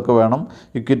റിസീവബിൾസ് അതൊക്കെ വേണം,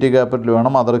 ഇക്വിറ്റി ക്യാപിറ്റൽ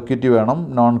വേണം, അതർ ഇക്വിറ്റി വേണം,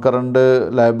 നോൺ കറണ്ട്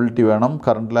ലയബിലിറ്റി വേണം,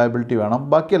 കറണ്ട് ലയബിലിറ്റി വേണം,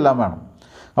 ബാക്കിയെല്ലാം വേണം.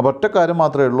 അപ്പോൾ ഒറ്റ കാര്യം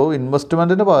മാത്രമേ ഉള്ളൂ,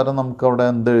 ഇൻവെസ്റ്റ്മെൻറ്റിന് പകരം നമുക്ക് അവിടെ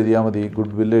എന്ത് എഴുതിയാൽ മതി?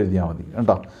 ഗുഡ് വില്ല് എഴുതിയാൽ മതി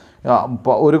കേട്ടോ.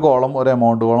 ഒരു കോളം, ഒരു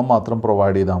എമൗണ്ട് കോളം മാത്രം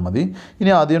പ്രൊവൈഡ് ചെയ്താൽ മതി.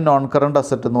 ഇനി ആദ്യം നോൺ കറണ്ട്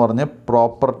അസറ്റ് എന്ന് പറഞ്ഞ്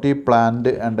പ്രോപ്പർട്ടി,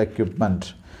 പ്ലാന്റ് ആൻഡ് എക്യുപ്മെൻറ്റ്.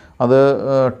 അത്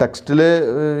ടെക്സ്റ്റിൽ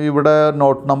ഇവിടെ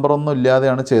നോട്ട് നമ്പറൊന്നും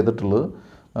ഇല്ലാതെയാണ് ചെയ്തിട്ടുള്ളത്.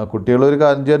 കുട്ടികളൊരു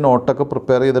കാര്യം ചെയ്യാൻ നോട്ടൊക്കെ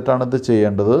പ്രിപ്പയർ ചെയ്തിട്ടാണ് ഇത്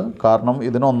ചെയ്യേണ്ടത്. കാരണം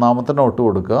ഇതിന് ഒന്നാമത്തെ നോട്ട്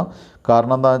കൊടുക്കുക.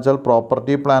 കാരണം എന്താണെന്ന് വെച്ചാൽ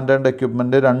പ്രോപ്പർട്ടി, പ്ലാന്റ് ആൻഡ്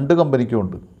എക്യുപ്മെൻറ്റ് 2 കമ്പനിക്കും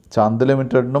ഉണ്ട്. Chand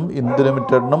ലിമിറ്റഡിനും ഇന്ത്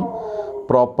ലിമിറ്റഡിനും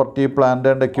property, plant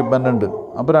and equipment ഉണ്ട്.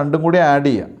 അപ്പോൾ രണ്ടും കൂടി ആഡ്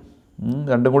ചെയ്യാം.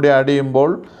 രണ്ടും കൂടി ആഡ്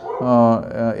ചെയ്യുമ്പോൾ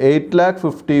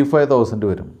 8,55,000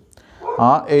 വരും. ആ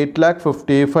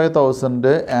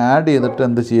 8,55,000 ആഡ് ചെയ്തിട്ട്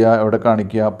എന്ത് ചെയ്യുക, എവിടെ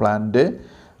കാണിക്കുക, plant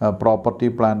property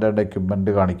plant and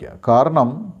equipment കാണിക്കുക. കാരണം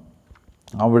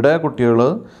അവിടെ കുട്ടികൾ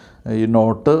ഈ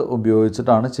നോട്ട്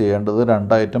ഉപയോഗിച്ചിട്ടാണ് ചെയ്യേണ്ടത്.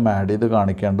 2 ഐറ്റം ആഡ് ചെയ്ത്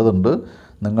കാണിക്കേണ്ടതുണ്ട്.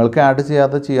 നിങ്ങൾക്ക് ആഡ്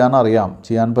ചെയ്യാതെ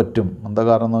ചെയ്യാൻ പറ്റും. എന്താ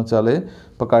കാരണം എന്ന് വെച്ചാൽ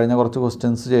ഇപ്പോൾ കഴിഞ്ഞ കുറച്ച്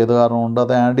ക്വസ്റ്റ്യൻസ് ചെയ്ത കാരണം കൊണ്ട്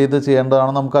അത് ആഡ് ചെയ്ത്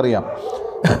ചെയ്യേണ്ടതാണെന്ന് നമുക്കറിയാം.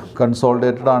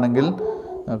 കൺസോളിഡേറ്റഡ് ആണെങ്കിൽ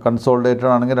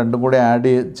രണ്ടും കൂടി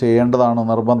ആഡ് ചെയ്യേണ്ടതാണ്,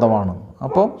 നിർബന്ധമാണ്.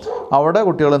 അപ്പോൾ അവിടെ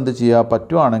കുട്ടികൾ എന്ത് ചെയ്യുക,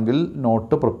 പറ്റുവാണെങ്കിൽ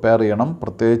നോട്ട് പ്രിപ്പയർ ചെയ്യണം.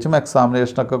 പ്രത്യേകിച്ചും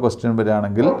എക്സാമിനേഷനൊക്കെ ക്വസ്റ്റ്യൻ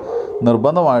വരികയാണെങ്കിൽ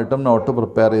നിർബന്ധമായിട്ടും നോട്ട്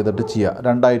പ്രിപ്പയർ ചെയ്തിട്ട് ചെയ്യുക.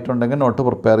 2 ഐറ്റം ഉണ്ടെങ്കിൽ നോട്ട്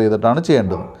പ്രിപ്പയർ ചെയ്തിട്ടാണ്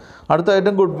ചെയ്യേണ്ടത്. അടുത്ത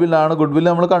ഐറ്റം ഗുഡ്വില്ലാണ്. ഗുഡ്വിൽ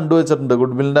നമ്മൾ കണ്ടുവച്ചിട്ടുണ്ട്.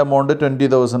 ഗുഡ്വില്ലിൻ്റെ എമൗണ്ട്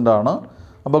 20,000 ആണ്.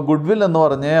 അപ്പോൾ ഗുഡ്വിൽ എന്ന്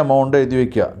പറഞ്ഞ എമൗണ്ട് എഴുതി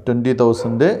വയ്ക്കുക,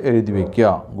 20,000 എഴുതി വയ്ക്കുക.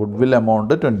 Goodwill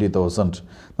amount 20,000.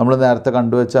 നമ്മൾ നേരത്തെ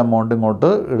കണ്ടുവച്ച എമൗണ്ട് ഇങ്ങോട്ട്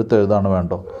എടുത്തെഴുതാണ്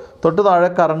വേണ്ടോ. തൊട്ട് താഴെ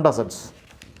കറണ്ട് അസറ്റ്സ്.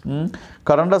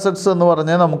 കറണ്ട് അസറ്റ്സ് എന്ന്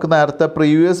പറഞ്ഞാൽ നമുക്ക് നേരത്തെ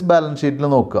പ്രീവിയസ് ബാലൻസ് ഷീറ്റിൽ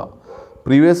നോക്കുക.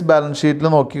 പ്രീവിയസ് ബാലൻസ് ഷീറ്റിൽ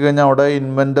നോക്കിക്കഴിഞ്ഞാൽ അവിടെ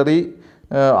ഇൻവെൻ്ററി,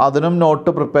 അതിനും നോട്ട്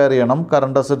പ്രിപ്പയർ ചെയ്യണം.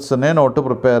 കറണ്ട് അസറ്റ്സിനെ നോട്ട്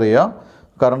പ്രിപ്പയർ ചെയ്യുക.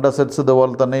 കറണ്ട് അസറ്റ്സ്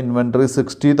ഇതുപോലെ തന്നെ ഇൻവെൻ്ററി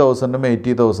 60,000ഉം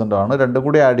 80,000 ആണ്. രണ്ടും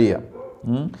കൂടി ആഡ് ചെയ്യാം.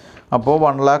 അപ്പോൾ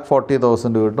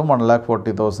 1,40,000 കിട്ടും.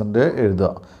 1,40,000 എഴുതുക.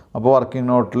 അപ്പോൾ വർക്കിംഗ്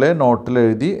നോട്ടിൽ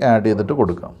എഴുതി ആഡ് ചെയ്തിട്ട്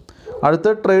കൊടുക്കാം. അടുത്ത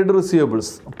ട്രേഡ്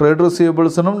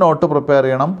റിസീവബിൾസിനും നോട്ട് പ്രിപ്പയർ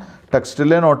ചെയ്യണം.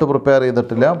 ടെക്സ്റ്റിലെ നോട്ട് പ്രിപ്പയർ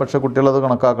ചെയ്തിട്ടില്ല, പക്ഷേ കുട്ടികളത്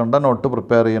കണക്കാക്കേണ്ട. നോട്ട്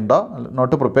പ്രിപ്പയർ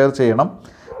ചെയ്യണം.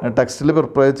 ടെക്സ്റ്റിൽ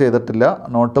പ്രിപ്പയർ ചെയ്തിട്ടില്ല,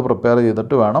 നോട്ട് പ്രിപ്പയർ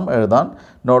ചെയ്തിട്ട് വേണം എഴുതാൻ.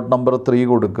 നോട്ട് നമ്പർ 3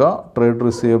 കൊടുക്കുക. ട്രേഡ്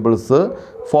റിസീവബിൾസ്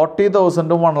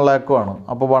 40,000ഉം 1,00,000 ആണ്.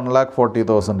 അപ്പോൾ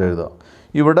 1,40,000 എഴുതുക.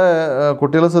 ഇവിടെ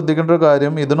കുട്ടികൾ ശ്രദ്ധിക്കേണ്ട ഒരു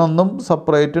കാര്യം, ഇതിനൊന്നും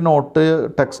സെപ്പറേറ്റ് നോട്ട്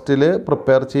ടെക്സ്റ്റിൽ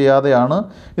പ്രിപ്പയർ ചെയ്യാതെയാണ്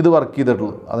ഇത് വർക്ക്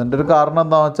ചെയ്തിട്ടുള്ളത്. അതിൻ്റെ ഒരു കാരണം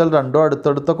എന്താണെന്ന് വെച്ചാൽ രണ്ടും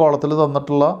അടുത്തടുത്ത കോളത്തിൽ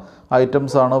തന്നിട്ടുള്ള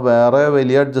ഐറ്റംസാണ്. വേറെ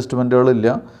വലിയ അഡ്ജസ്റ്റ്മെൻറ്റുകളില്ല.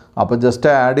 അപ്പോൾ ജസ്റ്റ്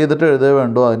ആഡ് ചെയ്തിട്ട് എഴുതേ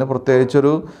വേണ്ടൂ. അതിന്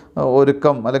പ്രത്യേകിച്ചൊരു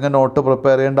ഒരുക്കം അല്ലെങ്കിൽ നോട്ട്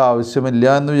പ്രിപ്പയർ ചെയ്യേണ്ട ആവശ്യമില്ല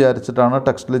എന്ന് വിചാരിച്ചിട്ടാണ്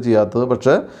ടെക്സ്റ്റിൽ ചെയ്യാത്തത്.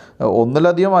 പക്ഷേ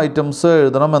ഒന്നിലധികം ഐറ്റംസ്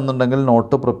എഴുതണമെന്നുണ്ടെങ്കിൽ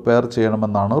നോട്ട് പ്രിപ്പയർ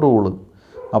ചെയ്യണമെന്നാണ് റൂള്.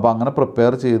 അപ്പോൾ അങ്ങനെ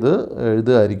പ്രിപ്പയർ ചെയ്ത്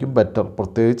എഴുതുകയായിരിക്കും ബെറ്റർ,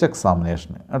 പ്രത്യേകിച്ച്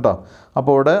എക്സാമിനേഷന് കേട്ടോ.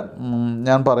 അപ്പോൾ ഇവിടെ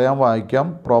ഞാൻ വായിക്കാം.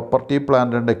 Property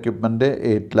plant and equipment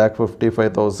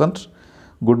 8,55,000,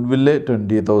 goodwill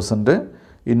 20,000,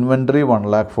 inventory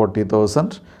 1,40,000,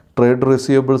 trade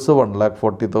receivables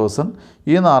 1,40,000.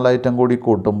 ഈ 4 ഐറ്റം കൂടി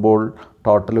കൂട്ടുമ്പോൾ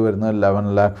ടോട്ടൽ വരുന്നത്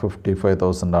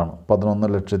 11,55,000 ആണ്.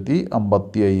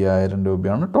 11,55,000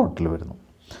 രൂപയാണ് ടോട്ടൽ വരുന്നത്.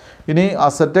 ഇനി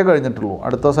അസറ്റേ കഴിഞ്ഞിട്ടുള്ളൂ.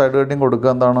 അടുത്ത സൈഡ് ഹെഡിങ് കൊടുക്കുക.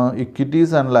 എന്താണ്?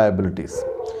 Equities and liabilities.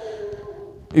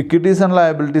 Equities and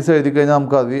liabilities എഴുതി കഴിഞ്ഞാൽ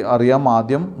നമുക്ക് അറിയാം.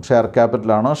 ആദ്യം ഷെയർ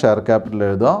ക്യാപിറ്റലാണ്. ഷെയർ ക്യാപിറ്റൽ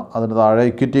എഴുതുക. അതിന് താഴെ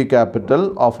ഇക്വിറ്റി ക്യാപിറ്റൽ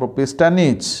ഓഫ് ₹10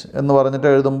 ഈച്ച് എന്ന് പറഞ്ഞിട്ട്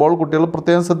എഴുതുമ്പോൾ കുട്ടികൾ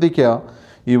പ്രത്യേകം ശ്രദ്ധിക്കുക.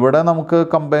 ഇവിടെ നമുക്ക്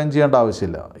കമ്പൈൻ ചെയ്യേണ്ട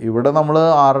ആവശ്യമില്ല. ഇവിടെ നമ്മൾ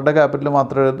ആരുടെ ക്യാപിറ്റൽ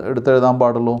മാത്രമേ എടുത്തെഴുതാൻ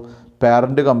പാടുള്ളൂ?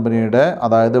 പാരൻറ്റ് കമ്പനിയുടെ,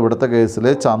 അതായത് ഇവിടുത്തെ കേസിൽ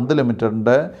ചന്ദ്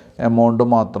ലിമിറ്റഡിൻ്റെ എമൗണ്ട്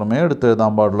മാത്രമേ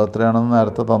എടുത്തെഴുതാൻ പാടുള്ളൂ. എത്രയാണെന്ന്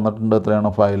നേരത്തെ തന്നിട്ടുണ്ട്. എത്രയാണ്?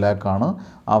 5 lakh ആണ്.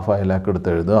 ആ 5 lakh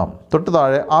എടുത്തെഴുതുക. തൊട്ട്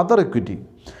താഴെ അതർ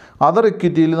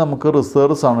ഇക്വിറ്റിയിൽ നമുക്ക്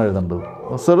റിസർവ്സ് ആണ് എഴുതേണ്ടത്.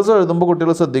 റിസർവ്സ് എഴുതുമ്പോൾ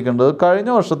കുട്ടികൾ ശ്രദ്ധിക്കേണ്ടത് കഴിഞ്ഞ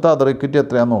വർഷത്തെ അതർ ഇക്വിറ്റി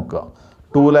എത്രയാണെന്ന് നോക്കുക.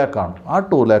 2 lakh ആണ്. ആ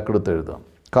 2 lakh എടുത്തെഴുതുക.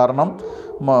 കാരണം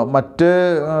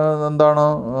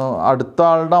അടുത്ത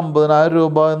ആളുടെ 50,000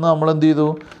 രൂപ എന്ന് നമ്മൾ എന്ത് ചെയ്തു,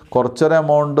 കുറച്ചൊരു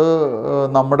എമൗണ്ട്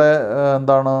നമ്മുടെ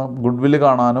ഗുഡ്വില്ല്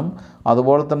കാണാനും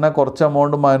അതുപോലെ തന്നെ കുറച്ച്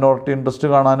എമൗണ്ട് മൈനോറിറ്റി ഇൻട്രസ്റ്റ്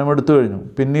കാണാനും എടുത്തു കഴിഞ്ഞു.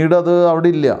 പിന്നീട് അത്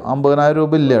അവിടെ ഇല്ല, 50,000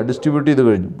 രൂപ ഇല്ല, ഡിസ്ട്രിബ്യൂട്ട് ചെയ്ത്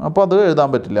കഴിഞ്ഞു. അപ്പോൾ അത് എഴുതാൻ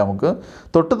പറ്റില്ല നമുക്ക്.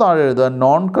 തൊട്ട് താഴെ എഴുതുക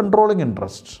non controlling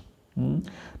interest.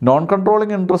 Non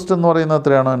controlling interest എന്ന് പറയുന്നത്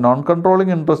എത്രയാണ്? നോൺ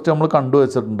കൺട്രോളിങ് ഇൻട്രസ്റ്റ് നമ്മൾ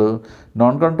കണ്ടുവച്ചിട്ടുണ്ട്.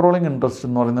 നോൺ കൺട്രോളിങ് ഇൻട്രസ്റ്റ്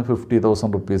എന്ന് പറയുന്നത്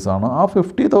 50,000 റുപ്പീസാണ്. ആ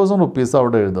 50,000 റുപ്പീസ്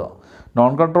അവിടെ എഴുതുക.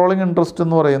 നോൺ കൺട്രോളിങ് ഇൻട്രസ്റ്റ്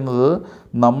എന്ന് പറയുന്നത്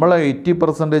നമ്മൾ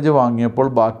 80% വാങ്ങിയപ്പോൾ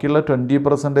ബാക്കിയുള്ള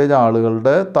 20%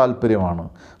 ആളുകളുടെ താല്പര്യമാണ്.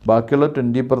 ബാക്കിയുള്ള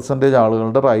 20%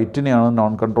 ആളുകളുടെ റൈറ്റിനെയാണ്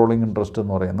നോൺ കൺട്രോളിങ് ഇൻട്രസ്റ്റ്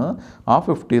എന്ന് പറയുന്നത്. ആ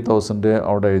 50,000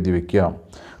 അവിടെ എഴുതി വയ്ക്കുക.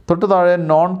 തൊട്ട് താഴെ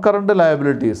non current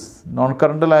liabilities. Non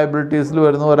current ലയബിലിറ്റീസിൽ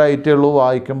വരുന്ന ഒരു ഐറ്റമേ ഉള്ളൂ.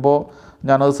 വായിക്കുമ്പോൾ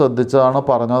ഞാനത് ശ്രദ്ധിച്ചതാണ്,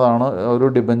 പറഞ്ഞതാണ്. ഒരു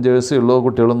ഡിബഞ്ചേഴ്സേ ഉള്ളൂ.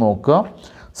 കുട്ടികൾ നോക്കുക.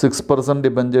 6%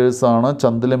 ഡിബഞ്ചേഴ്സാണ്.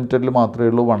 ചന്ദ് ലിമിറ്റഡിൽ മാത്രമേ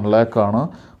ഉള്ളൂ. 1 lakh ആണ്.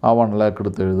 ആ 1 lakh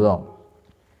എടുത്ത് എഴുതുക.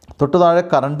 തൊട്ട് താഴെ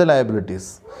current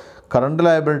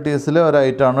ലയബിലിറ്റീസിൽ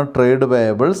ഒരൈറ്റാണ് trade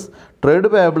payables. Trade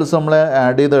payables നമ്മൾ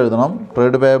ആഡ് ചെയ്ത് എഴുതണം.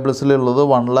 ട്രേഡ് പേയബിൾസിലുള്ളത്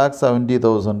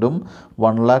 1,70,000ഉം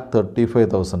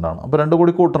 1,35,000 ആണ്. അപ്പോൾ രണ്ടും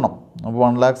കൂടി കൂട്ടണം. അപ്പോൾ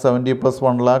 1,70,000 +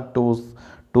 1 lakh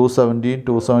 270 +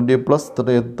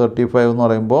 35 എന്ന്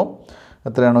പറയുമ്പോൾ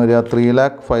എത്രയാണ് വരിക?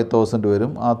 3,05,000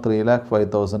 വരും. ആ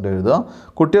 3,05,000 എഴുതുക.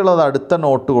 കുട്ടികളത് അടുത്ത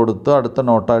നോട്ട് കൊടുത്ത് അടുത്ത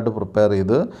നോട്ടായിട്ട് പ്രിപ്പയർ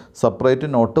ചെയ്ത് സെപ്പറേറ്റ്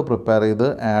നോട്ട് പ്രിപ്പയർ ചെയ്ത്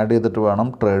ആഡ് ചെയ്തിട്ട് വേണം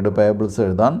ട്രേഡ് പേയബിൾസ്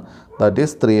എഴുതാൻ. That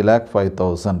is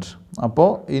 3,05,000. അപ്പോൾ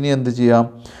ഇനി എന്ത് ചെയ്യാം?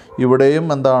 ഇവിടെയും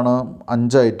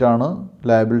 5 ഐറ്റാണ്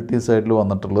ലയബിലിറ്റി സൈഡിൽ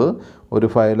വന്നിട്ടുള്ളത്. ഒരു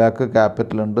 5 lakh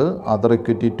ക്യാപിറ്റൽ ഉണ്ട്, അതർ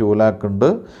ഇക്വിറ്റി 2 lakh ഉണ്ട്,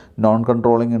 നോൺ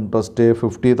കൺട്രോളിങ് ഇൻട്രസ്റ്റ്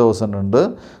 50,000 ഉണ്ട്,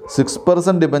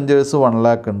 6% ഡിബഞ്ചേഴ്സ് 1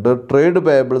 lakh ഉണ്ട്, ട്രേഡ്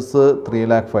പേയബിൾസ്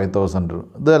 3,05,000.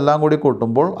 ഇതെല്ലാം കൂടി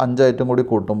കൂട്ടുമ്പോൾ 5 ഐറ്റം കൂടി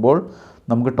കൂട്ടുമ്പോൾ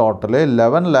നമുക്ക് ടോട്ടൽ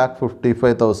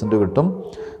 11,55,000 കിട്ടും.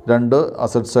 രണ്ട്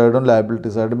അസറ്റ് സൈഡും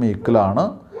ലയബിലിറ്റി സൈഡും ഈക്വലാണ്.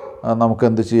 നമുക്ക്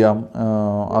എന്ത് ചെയ്യാം,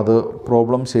 അത്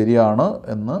പ്രോബ്ലം ശരിയാണ്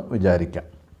എന്ന് വിചാരിക്കാം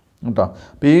കേട്ടോ.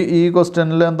 അപ്പോൾ ഈ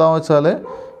ക്വസ്റ്റ്യനിൽ എന്താണെന്ന് വെച്ചാൽ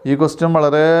ഈ ക്വസ്റ്റ്യൻ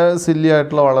വളരെ സില്ലി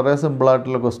ആയിട്ടുള്ള വളരെ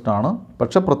സിമ്പിളായിട്ടുള്ള ക്വസ്റ്റ്യനാണ്.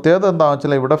 പക്ഷേ പ്രത്യേകത എന്താണെന്ന്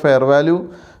വെച്ചാൽ ഇവിടെ ഫെയർ വാല്യൂ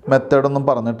മെത്തേഡൊന്നും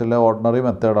പറഞ്ഞിട്ടില്ല, ഓർഡിനറി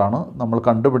മെത്തേഡാണ് നമ്മൾ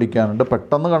കണ്ടുപിടിക്കാനുണ്ട്.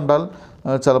 പെട്ടെന്ന് കണ്ടാൽ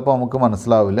ചിലപ്പോൾ നമുക്ക്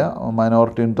മനസ്സിലാവില്ല.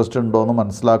 മൈനോറിറ്റി ഇൻട്രസ്റ്റ് ഉണ്ടോ എന്ന്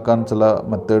മനസ്സിലാക്കാൻ ചില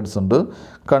മെത്തേഡ്സ് ഉണ്ട്.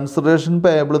 കൺസിഡറേഷൻ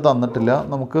പേയബിൾ തന്നിട്ടില്ല,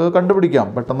 നമുക്ക് കണ്ടുപിടിക്കാം,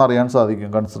 പെട്ടെന്ന് അറിയാൻ സാധിക്കും.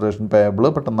 കൺസിഡറേഷൻ പേയബിൾ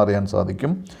പെട്ടെന്ന് അറിയാൻ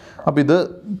സാധിക്കും. അപ്പോൾ ഇത്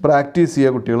പ്രാക്ടീസ്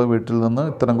ചെയ്യുക കുട്ടികൾ, വീട്ടിൽ നിന്ന്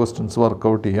ഇത്തരം ക്വസ്റ്റ്യൻസ്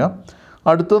വർക്കൗട്ട് ചെയ്യുക.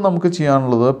 അടുത്ത് നമുക്ക്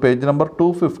ചെയ്യാനുള്ളത് പേജ് നമ്പർ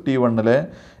 251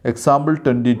 എക്സാമ്പിൾ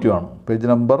 22 ആണ്. പേജ്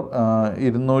നമ്പർ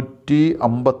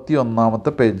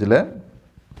 251 പേജിലെ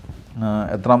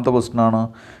എത്രാമത്തെ ക്വസ്റ്റ്യനാണ്?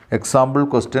 എക്സാമ്പിൾ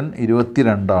ക്വസ്റ്റ്യൻ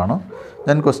 22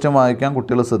 ഞാൻ ക്വസ്റ്റ്യൻ വായിക്കാം,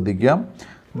 കുട്ടികൾ ശ്രദ്ധിക്കാം.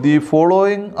 The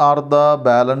following are the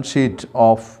balance sheet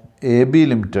of AB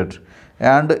limited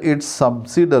and it's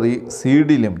subsidiary CD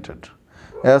limited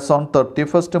as on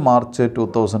 31st March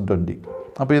 2020.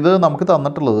 അപ്പോൾ ഇത് നമുക്ക്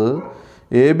തന്നിട്ടുള്ളത്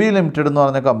AB ലിമിറ്റഡ് എന്ന്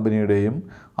പറഞ്ഞ കമ്പനിയുടെയും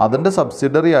അതിൻ്റെ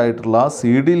സബ്സിഡറി ആയിട്ടുള്ള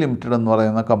CD ലിമിറ്റഡ് എന്ന്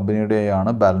പറയുന്ന കമ്പനിയുടെയാണ്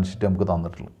ബാലൻസ് ഷീറ്റ് നമുക്ക്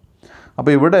തന്നിട്ടുള്ളത്.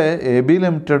 അപ്പോൾ ഇവിടെ AB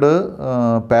ലിമിറ്റഡ്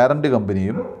പാരൻ്റ്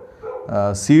കമ്പനിയും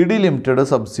CD ലിമിറ്റഡ്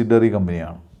സബ്സിഡറി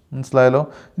കമ്പനിയാണ്. മനസ്സിലായല്ലോ?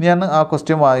 ഇനി ഞാൻ ആ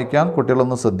ക്വസ്റ്റ്യൻ വായിക്കാൻ,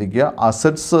 കുട്ടികളൊന്ന് ശ്രദ്ധിക്കുക.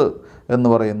 അസറ്റ്സ് എന്ന്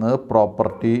പറയുന്നത്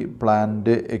പ്രോപ്പർട്ടി,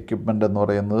 പ്ലാന്റ്, എക്യുപ്മെൻ്റ് എന്ന്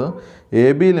പറയുന്നത്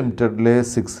AB ലിമിറ്റഡിലെ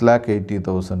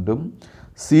 6,80,000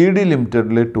 CD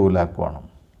ലിമിറ്റഡിലെ 2 lakh.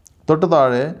 തൊട്ട്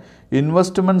താഴെ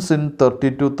investments in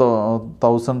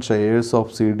 32,000 shares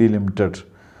of CD limited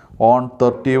on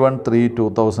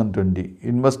 31/3/2020.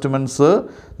 Investments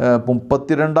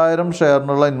 32,000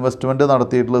 ഷെയറിനുള്ള investment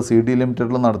നടത്തിയിട്ടുള്ളത് CD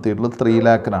ലിമിറ്റഡിൽ നടത്തിയിട്ടുള്ളത് 3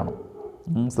 lakh-നാണ്.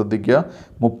 ശ്രദ്ധിക്കുക,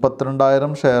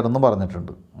 32,000 ഷെയർ എന്ന്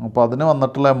പറഞ്ഞിട്ടുണ്ട്. അപ്പോൾ അതിന്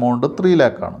വന്നിട്ടുള്ള എമൗണ്ട് 3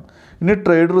 lakh-ആണ്. ഇനി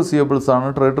ട്രേഡ് റിസീവബിൾസ് ആണ്.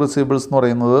 ട്രേഡ് റിസീവബിൾസ് എന്ന്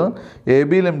പറയുന്നത്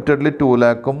AB ലിമിറ്റഡിൽ 2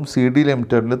 lakh-ഉം CD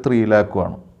ലിമിറ്റഡിൽ 3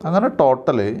 lakh-ഉമാണ്. അങ്ങനെ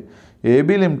ടോട്ടൽ AB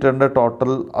ലിമിറ്റഡിൻ്റെ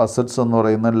ടോട്ടൽ അസറ്റ്സ് എന്ന്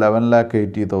പറയുന്നത്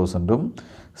 11,80,000-ഉം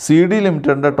CD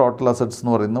ലിമിറ്റഡിൻ്റെ ടോട്ടൽ അസറ്റ്സ്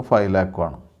എന്ന് പറയുന്നത് 5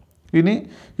 lakh-ഉമാണ്. ഇനി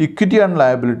ഇക്വിറ്റി ആൻഡ്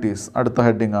ലയബിലിറ്റീസ് അടുത്ത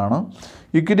ഹെഡിങ് ആണ്.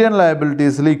 Equity and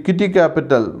ലയബിലിറ്റീസിൽ equity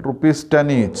capital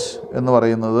 ₹10 each എന്ന്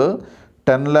പറയുന്നത്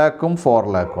 10 lakh-ഉം 4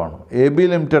 lakh-ഉമാണ്. AB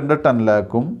ലിമിറ്റഡിൻ്റെ 10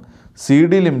 lakh-ഉം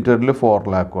CD ലിമിറ്റഡിൽ 4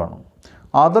 lakh-ഉമാണ്.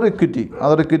 അതർ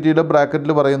ഇക്വിറ്റിയുടെ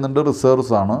ബ്രാക്കറ്റിൽ പറയുന്നുണ്ട്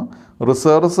റിസർവ്സ് ആണ്.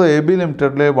 റിസർവ്സ് AB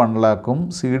ലിമിറ്റഡിലെ 1 lakh-ഉം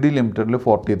CD ലിമിറ്റഡിൽ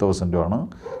 40,000-ഉമാണ്.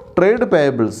 ട്രേഡ്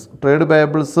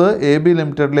പേയബിൾസ് AB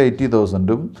ലിമിറ്റഡിൽ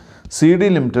 80,000-ഉം CD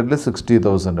ലിമിറ്റഡിൽ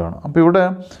 60,000-ഉമാണ്. അപ്പോൾ ഇവിടെ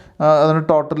അതിന്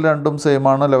ടോട്ടൽ രണ്ടും സെയിം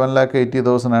ആണ്.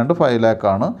 11,80,000 ആൻഡ് 5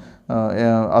 lakh-ആണ്.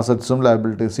 അസറ്റ്സും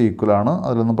ലയബിലിറ്റീസും ഈക്വലാണ്,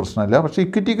 അതിലൊന്നും പ്രശ്നമില്ല. പക്ഷേ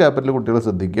ഇക്വിറ്റി ക്യാപിറ്റൽ കുട്ടികൾ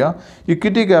ശ്രദ്ധിക്കുക.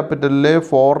 ഇക്വിറ്റി ക്യാപിറ്റലിലെ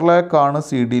 4 lakh-ആണ്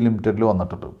CD ലിമിറ്റഡിൽ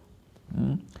വന്നിട്ടുള്ളത്.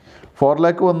 4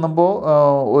 lakh വന്നപ്പോൾ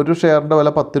ഒരു ഷെയറിൻ്റെ വില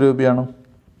 10 രൂപയാണ്.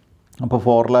 അപ്പോൾ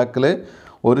 4 lakh-ൽ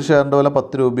ഒരു ഷെയറിൻ്റെ വില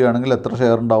 10 രൂപയാണെങ്കിൽ എത്ര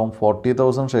ഷെയർ ഉണ്ടാവും?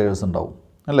 40,000 ഷെയർസ് ഉണ്ടാവും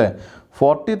അല്ലേ?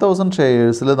 40,000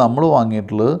 ഷെയർസിൽ നമ്മൾ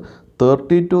വാങ്ങിയിട്ടുള്ളത്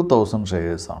 32,000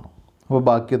 ഷെയർസാണ്. അപ്പോൾ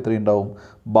ബാക്കി എത്രയുണ്ടാവും?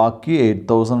 ബാക്കി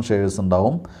 8,000 ഷെയർസ്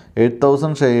ഉണ്ടാവും.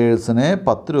 8,000 ഷെയർസിനെ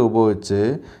 10 രൂപ വെച്ച്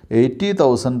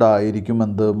 80,000 ആയിരിക്കും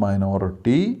എന്ത്?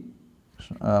 Minority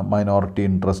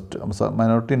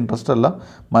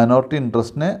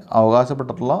ഇൻട്രസ്റ്റിനെ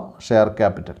അവകാശപ്പെട്ടിട്ടുള്ള share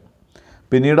capital.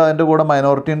 പിന്നീട് അതിൻ്റെ കൂടെ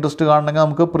മൈനോറിറ്റി ഇൻട്രസ്റ്റ് കാണണമെങ്കിൽ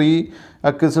നമുക്ക് പ്രീ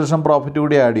അക്വിസിഷൻ പ്രോഫിറ്റ്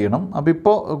കൂടി ആഡ് ചെയ്യണം. അപ്പോൾ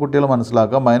ഇപ്പോൾ കുട്ടികൾ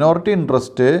മനസ്സിലാക്കുക, മൈനോറിറ്റി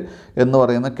ഇൻട്രസ്റ്റ് എന്ന്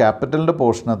പറയുന്ന ക്യാപിറ്റലിൻ്റെ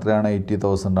പോർഷൻ എത്രയാണ്?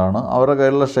 80,000 ആണ്. അവരുടെ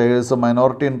കയ്യിലുള്ള ഷെയർസ്,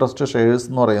 മൈനോറിറ്റി ഇൻട്രസ്റ്റ് ഷെയർസ്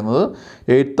എന്ന് പറയുന്നത്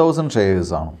 8,000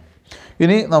 ഷെയർസാണ്.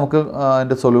 ഇനി നമുക്ക്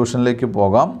അതിൻ്റെ സൊല്യൂഷനിലേക്ക്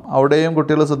പോകാം. അവിടെയും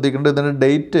കുട്ടികൾ ശ്രദ്ധിക്കേണ്ടത് ഇതിൻ്റെ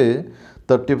ഡേറ്റ്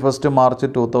 31st March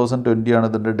 2020 ആണ്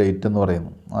ഇതിൻ്റെ ഡേറ്റ് എന്ന്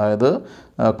പറയുന്നത്. അതായത്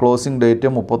ക്ലോസിംഗ് ഡേറ്റ്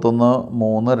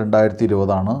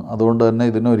 31/3/2020 ആണ്. അതുകൊണ്ട് തന്നെ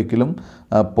ഇതിനൊരിക്കലും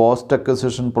പോസ്റ്റ്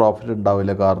അക്വിസിഷൻ പ്രോഫിറ്റ്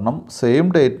ഉണ്ടാവില്ല, കാരണം സെയിം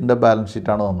ഡേറ്റിൻ്റെ ബാലൻസ്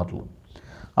ഷീറ്റാണ് തന്നിട്ടുള്ളത്.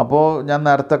 അപ്പോൾ ഞാൻ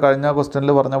നേരത്തെ കഴിഞ്ഞ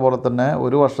ക്വസ്റ്റ്യനിൽ പറഞ്ഞ പോലെ തന്നെ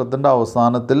ഒരു വർഷത്തിൻ്റെ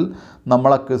അവസാനത്തിൽ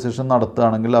നമ്മൾ അക്വിസിഷൻ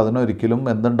നടത്തുകയാണെങ്കിൽ അതിനൊരിക്കലും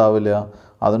എന്തുണ്ടാവില്ല?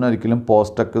 അതിനൊരിക്കലും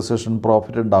പോസ്റ്റ് അക്വിസിഷൻ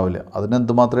പ്രോഫിറ്റ് ഉണ്ടാവില്ല.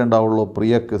 അതിനെന്ത് മാത്രമേ ഉണ്ടാവുള്ളൂ? പ്രീ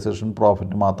അക്വിസിഷൻ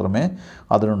പ്രോഫിറ്റ് മാത്രമേ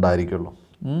അതിനുണ്ടായിരിക്കുള്ളൂ.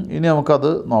 ഇനി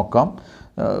നമുക്കത് നോക്കാം.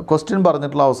 ക്വസ്റ്റ്യൻ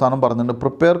പറഞ്ഞിട്ടുള്ള അവസാനം പറഞ്ഞിട്ടുണ്ട്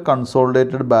prepare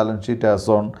consolidated balance sheet as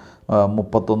on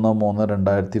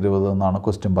 31/3/2020 എന്നാണ്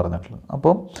ക്വസ്റ്റ്യൻ പറഞ്ഞിട്ടുള്ളത്.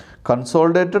 അപ്പോൾ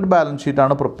consolidated balance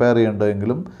ഷീറ്റാണ് prepare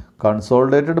ചെയ്യേണ്ടതെങ്കിലും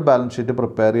consolidated balance sheet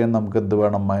prepare ചെയ്യാൻ നമുക്ക് എന്ത്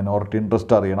വേണം? മൈനോറിറ്റി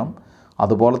ഇൻട്രസ്റ്റ് അറിയണം.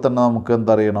 അതുപോലെ തന്നെ നമുക്ക്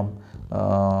എന്തറിയണം?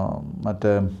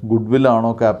 മറ്റേ ഗുഡ് വില്ലാണോ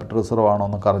ക്യാപിറ്റൽ റിസർവ് ആണോ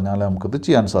എന്നൊക്കെ അറിഞ്ഞാലേ നമുക്കിത്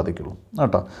ചെയ്യാൻ സാധിക്കുള്ളൂ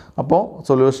കേട്ടോ. അപ്പോൾ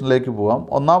സൊല്യൂഷനിലേക്ക് പോകാം.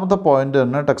 ഒന്നാമത്തെ പോയിൻ്റ്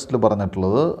തന്നെ ടെക്സ്റ്റിൽ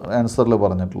പറഞ്ഞിട്ടുള്ളത്, ആൻസറിൽ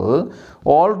പറഞ്ഞിട്ടുള്ളത്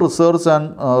all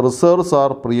reserves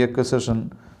R pre acquisition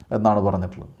എന്നാണ്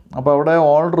പറഞ്ഞിട്ടുള്ളത്. അപ്പോൾ അവിടെ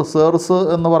ഓൾ റിസർവ്സ്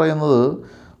എന്ന് പറയുന്നത്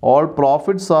all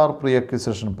profits R pre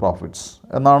acquisition profits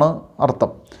എന്നാണ്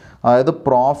അർത്ഥം. അതായത്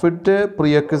പ്രോഫിറ്റ് പ്രീ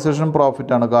അക്വിസിഷൻ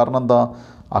പ്രോഫിറ്റാണ്. കാരണം എന്താ,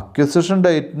 അക്വിസിഷൻ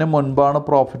ഡേറ്റിന് മുൻപാണ്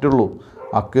പ്രോഫിറ്റ് ഉള്ളൂ.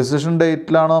 അക്വിസിഷൻ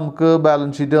ഡേറ്റിലാണ് നമുക്ക്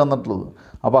ബാലൻസ് ഷീറ്റ് തന്നിട്ടുള്ളത്.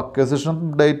 അപ്പോൾ അക്വിസിഷൻ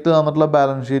ഡേറ്റ് തന്നിട്ടുള്ള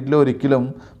ബാലൻസ് ഷീറ്റിൽ ഒരിക്കലും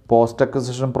പോസ്റ്റ്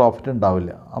അക്വിസിഷൻ പ്രോഫിറ്റ്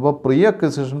ഉണ്ടാവില്ല. അപ്പോൾ പ്രീ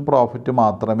അക്വിസിഷൻ പ്രോഫിറ്റ്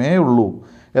മാത്രമേ ഉള്ളൂ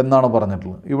എന്നാണ്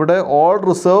പറഞ്ഞിട്ടുള്ളത്. ഇവിടെ ഓൾ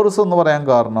റിസർവ്സ് എന്ന് പറയാൻ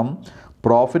കാരണം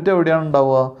പ്രോഫിറ്റ് എവിടെയാണ്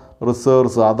ഉണ്ടാവുക,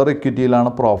 റിസർവ്സ് അതർ ഇക്വിറ്റിയിലാണ്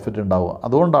പ്രോഫിറ്റ് ഉണ്ടാവുക.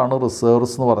 അതുകൊണ്ടാണ്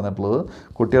റിസർവ്സ് എന്ന് പറഞ്ഞിട്ടുള്ളത്.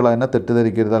 കുട്ടികൾ അതിനെ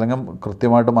തെറ്റിദ്ധരിക്കരുത്, അല്ലെങ്കിൽ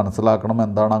കൃത്യമായിട്ട് മനസ്സിലാക്കണം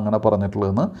എന്താണ് അങ്ങനെ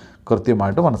പറഞ്ഞിട്ടുള്ളതെന്ന്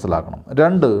കൃത്യമായിട്ട് മനസ്സിലാക്കണം.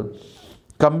 2,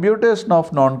 computation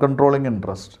of non controlling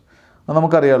interest. അത്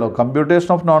നമുക്കറിയാമല്ലോ. കമ്പ്യൂട്ടേഷൻ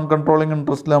ഓഫ് നോൺ കൺട്രോളിങ്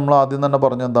ഇൻട്രസ്റ്റിൽ നമ്മൾ ആദ്യം തന്നെ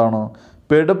പറഞ്ഞ എന്താണ്,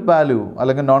 പെയ്ഡ് അപ്പ് വാല്യൂ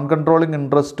അല്ലെങ്കിൽ നോൺ കൺട്രോളിങ്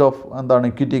ഇൻട്രസ്റ്റ് ഓഫ് എന്താണ്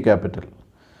ഇക്വിറ്റി ക്യാപിറ്റൽ,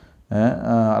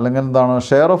 അല്ലെങ്കിൽ എന്താണ്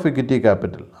ഷെയർ ഓഫ് ഇക്വിറ്റി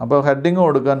ക്യാപിറ്റൽ. അപ്പോൾ ഹെഡിങ്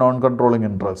കൊടുക്കുക നോൺ കൺട്രോളിങ്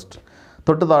ഇൻട്രസ്റ്റ്.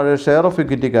 തൊട്ട് താഴെ ഷെയർ ഓഫ്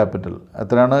ഇക്വിറ്റി ക്യാപിറ്റൽ.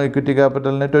 എത്രയാണ് ഇക്വിറ്റി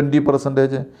ക്യാപിറ്റലിന്?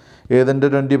 20%. ഏതിൻ്റെ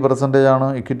 20% ആണ്?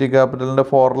 ഇക്വിറ്റി ക്യാപിറ്റലിൻ്റെ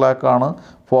 4 lakh ആണ്.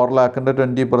 4 lakhൻ്റെ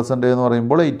 20% എന്ന്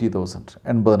പറയുമ്പോൾ 80,000,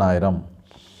 80,000.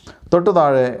 തൊട്ട്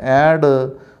താഴെ add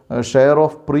share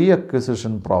of pre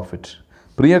acquisition profit.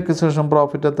 Pre acquisition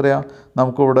profit എത്രയാണ്?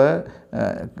 നമുക്കിവിടെ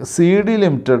CD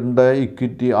ലിമിറ്റഡിൻ്റെ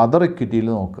ഇക്വിറ്റി അതർ ഇക്വിറ്റിയിൽ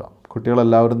നോക്കുക.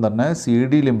 കുട്ടികളെല്ലാവരും തന്നെ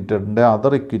CD ലിമിറ്റഡിൻ്റെ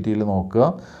അതർ ഇക്വിറ്റിയിൽ നോക്കുക.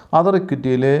 അതർ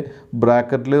ഇക്വിറ്റിയിൽ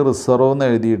ബ്രാക്കറ്റിൽ റിസർവ് എന്ന്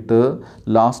എഴുതിയിട്ട്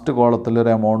ലാസ്റ്റ് കോളത്തിൽ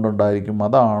ഒരു എമൗണ്ട് ഉണ്ടായിരിക്കും.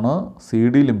 അതാണ്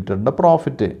CD ലിമിറ്റഡിൻ്റെ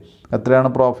പ്രോഫിറ്റ്.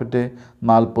 എത്രയാണ് പ്രോഫിറ്റ്?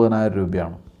 40,000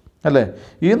 രൂപയാണ് അല്ലേ.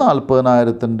 ഈ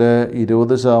 40,000ത്തിൻ്റെ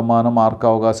 20% ആർക്ക്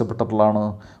അവകാശപ്പെട്ടിട്ടുള്ളതാണ്?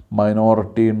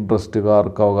 മൈനോറിറ്റി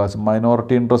ഇൻട്രസ്റ്റുകാർക്ക് അവകാശം.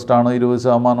 മൈനോറിറ്റി ഇൻട്രസ്റ്റ് ആണ്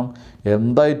 20%.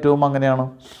 എന്തായിട്ടും അങ്ങനെയാണ്.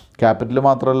 ക്യാപിറ്റൽ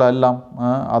മാത്രമല്ല, എല്ലാം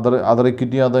അതർ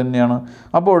ഇക്വിറ്റി അത് തന്നെയാണ്.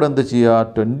 അപ്പോൾ ഇവിടെ എന്ത് ചെയ്യുക,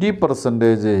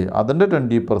 20% അതിൻ്റെ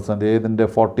 20%, ഇതിൻ്റെ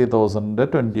 40,000ൻ്റെ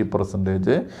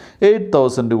 20%,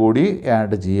 8,000 കൂടി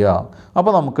ആഡ് ചെയ്യുക.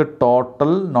 അപ്പോൾ നമുക്ക്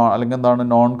ടോട്ടൽ അല്ലെങ്കിൽ എന്താണ്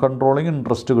നോൺ കൺട്രോളിങ്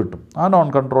ഇൻട്രസ്റ്റ് കിട്ടും. ആ നോൺ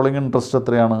കൺട്രോളിങ് ഇൻട്രസ്റ്റ്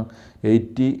എത്രയാണ്?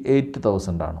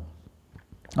 88,000 ആണ്.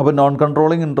 അപ്പോൾ നോൺ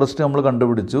കൺട്രോളിങ് ഇൻട്രസ്റ്റ് നമ്മൾ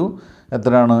കണ്ടുപിടിച്ചു.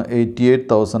 എത്രയാണ്?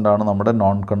 88,000 ആണ് നമ്മുടെ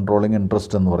നോൺ കൺട്രോളിങ്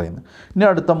ഇൻട്രസ്റ്റ് എന്ന് പറയുന്നത്. ഇനി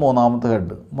അടുത്ത മൂന്നാമത്തെ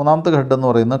ഹെഡ് എന്ന്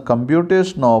പറയുന്നത്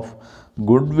computation of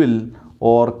good will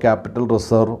or capital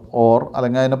reserve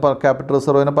അല്ലെങ്കിൽ അതിനെ ക്യാപിറ്റൽ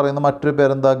റിസർവിനെ പറയുന്ന മറ്റൊരു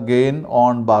പേരെന്താ? Gain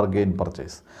on bargain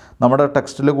purchase. നമ്മുടെ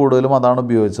ടെക്സ്റ്റിൽ കൂടുതലും അതാണ്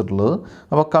ഉപയോഗിച്ചിട്ടുള്ളത്.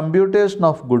 അപ്പോൾ computation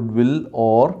of good will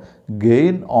or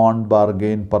gain on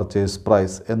bargain purchase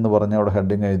price എന്ന് പറഞ്ഞ് അവിടെ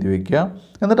ഹെഡിങ് എഴുതി വയ്ക്കുക.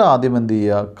 എന്നിട്ട് ആദ്യം എന്ത്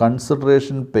ചെയ്യുക,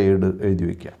 കൺസിഡറേഷൻ പെയ്ഡ് എഴുതി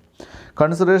വയ്ക്കുക.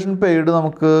 കൺസിഡറേഷൻ പെയ്ഡ്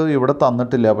നമുക്ക് ഇവിടെ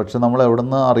തന്നിട്ടില്ല, പക്ഷെ നമ്മൾ എവിടെ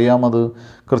നിന്ന് അറിയാമത്?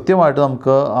 കൃത്യമായിട്ട്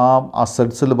നമുക്ക് ആ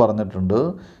അസറ്റ്സിൽ പറഞ്ഞിട്ടുണ്ട്.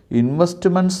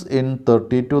 Investments in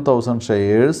 32,000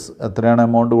 shares. എത്രയാണ്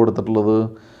എമൗണ്ട് കൊടുത്തിട്ടുള്ളത്?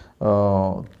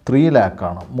 3 lakh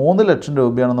ആണ്. 3 ലക്ഷം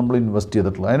രൂപയാണ് നമ്മൾ ഇൻവെസ്റ്റ്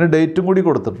ചെയ്തിട്ടുള്ളത്. അതിന് ഡേറ്റും കൂടി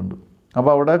കൊടുത്തിട്ടുണ്ട്.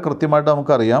 അപ്പോൾ അവിടെ കൃത്യമായിട്ട്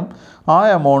നമുക്കറിയാം ആ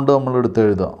എമൗണ്ട് നമ്മൾ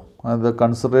എടുത്തെഴുതുക. അതായത്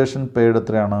കൺസിഡറേഷൻ പെയ്ഡ്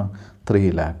എത്രയാണ്?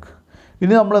 3 lakh.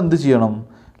 ഇനി നമ്മൾ എന്ത് ചെയ്യണം?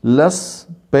 ലെസ്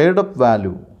പെയ്ഡ് അപ്പ്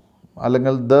വാല്യൂ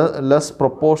അല്ലെങ്കിൽ ലെസ്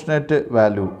പ്രൊപ്പോർഷനേറ്റ്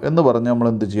വാല്യൂ എന്ന് പറഞ്ഞ് നമ്മൾ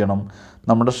എന്ത് ചെയ്യണം?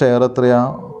 നമ്മുടെ ഷെയർ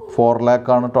എത്രയാണ്? 4 lakh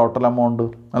ആണ് ടോട്ടൽ എമൗണ്ട്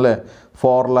അല്ലേ.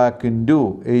 4 lakh ×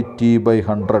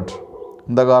 80/100.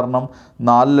 എന്താ കാരണം?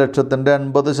 4 ലക്ഷത്തിൻ്റെ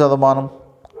 80%.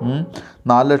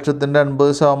 4 ലക്ഷത്തിൻ്റെ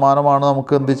 80%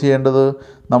 നമുക്ക് എന്ത് ചെയ്യേണ്ടത്?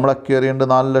 നമ്മൾ അക്വയർ ചെയ്യേണ്ടത്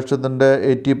 4 ലക്ഷത്തിൻ്റെ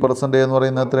 80% എന്ന്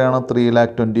പറയുന്നത് എത്രയാണ്?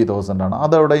 3,20,000 ആണ്.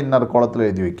 അതവിടെ ഇന്നർ കോളത്തിൽ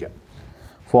എഴുതി വയ്ക്കുക.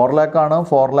 4 lakh ആണ്.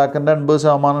 4 lakhൻ്റെ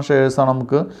 80% ഷെയർസാണ്.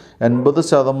 നമുക്ക്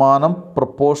 80%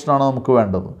 പ്രൊപ്പോർഷനാണ് നമുക്ക്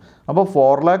വേണ്ടത്. അപ്പോൾ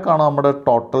 4 lakh ആണ് നമ്മുടെ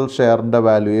ടോട്ടൽ ഷെയറിൻ്റെ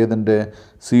വാല്യൂ. ഏതിൻ്റെ?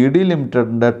 CD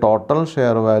ലിമിറ്റഡിൻ്റെ total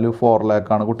share value 4 lakh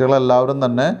ആണ്. കുട്ടികളെല്ലാവരും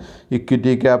തന്നെ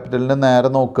ഇക്വിറ്റി ക്യാപിറ്റലിന് നേരെ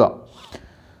നോക്കുക.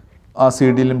 ആ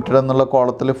CD ലിമിറ്റഡ് എന്നുള്ള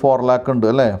കോളത്തിൽ 4 lakh ഉണ്ട്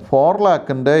അല്ലേ. 4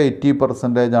 lakhൻ്റെ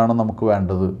 80% ആണ് നമുക്ക്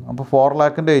വേണ്ടത്. അപ്പോൾ 4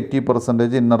 lakhൻ്റെ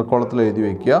 80% ഇന്നർ കോളത്തിൽ എഴുതി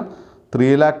വയ്ക്കുക.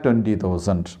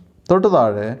 3,20,000. തൊട്ട്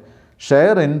താഴെ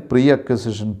share in pre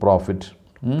acquisition profit.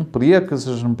 Pre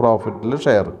acquisition പ്രോഫിറ്റിൽ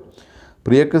share.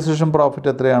 Pre acquisition profit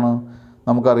എത്രയാണ്?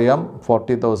 നമുക്കറിയാം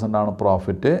 40,000 ആണ്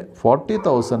പ്രോഫിറ്റ്.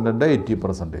 40,000ൻ്റെ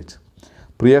 80%.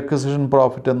 പ്രീ അക്വിസിഷൻ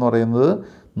പ്രോഫിറ്റ് എന്ന് പറയുന്നത്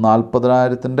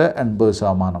 40,000ൻ്റെ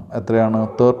 80%. എത്രയാണ്?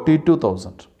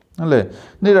 32,000 അല്ലേ.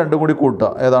 ഇനി രണ്ടും കൂടി കൂട്ടുക.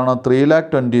 ഏതാണ്?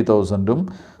 3,20,000ഉം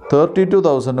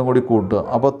 32,000ഉം കൂടി കൂട്ടുക.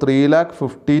 അപ്പോൾ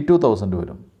 3,52,000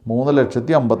 വരും.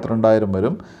 3,52,000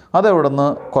 വരും. അതെവിടെ നിന്ന്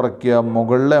കുറയ്ക്കുക?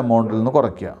 മുകളിലെ എമൗണ്ടിൽ നിന്ന്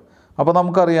കുറയ്ക്കുക. അപ്പോൾ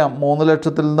നമുക്കറിയാം 3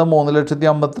 ലക്ഷത്തിൽ നിന്ന്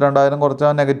 3,52,000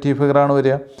 കുറച്ചാൽ നെഗറ്റീവ് ഫിഗറാണ്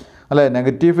വരിക അല്ലേ.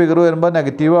 നെഗറ്റീവ് ഫിഗർ വരുമ്പോൾ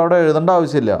നെഗറ്റീവ് അവിടെ എഴുതേണ്ട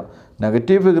ആവശ്യമില്ല.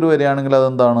 നെഗറ്റീവ് ഫിഗർ വരികയാണെങ്കിൽ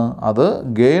അതെന്താണ്? അത്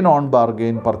ഗെയിൻ ഓൺ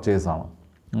ബാർഗെയിൻ പർച്ചേസ് ആണ്.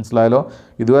 മനസ്സിലായല്ലോ?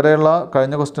 ഇതുവരെയുള്ള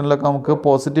കഴിഞ്ഞ ക്വസ്റ്റ്യനിലൊക്കെ നമുക്ക്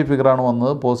പോസിറ്റീവ് ഫിഗറാണ്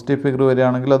വന്നത്. പോസിറ്റീവ് ഫിഗർ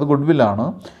വരികയാണെങ്കിൽ അത് ഗുഡ് വില്ലാണ്.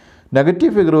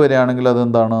 നെഗറ്റീവ് ഫിഗർ വരികയാണെങ്കിൽ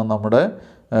അതെന്താണ്? നമ്മുടെ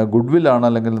ഗുഡ് വില്ലാണ്,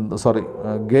 അല്ലെങ്കിൽ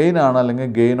ഗെയിൻ ആണ്, അല്ലെങ്കിൽ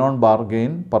ഗെയിൻ ഓൺ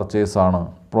ബാർഗെയിൻ പർച്ചേസ് ആണ്,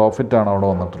 പ്രോഫിറ്റാണ് അവിടെ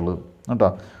വന്നിട്ടുള്ളത് കേട്ടോ.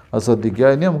 അത് ശ്രദ്ധിക്കുക.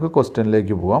 ഇനി നമുക്ക്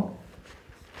ക്വസ്റ്റ്യനിലേക്ക് പോവാം.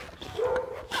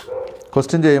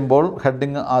 ക്വസ്റ്റ്യൻ ചെയ്യുമ്പോൾ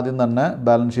ഹെഡിങ് ആദ്യം തന്നെ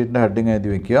ബാലൻസ് ഷീറ്റിൻ്റെ ഹെഡിങ് എഴുതി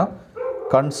വയ്ക്കുക.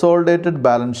 Consolidated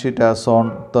balance sheet as on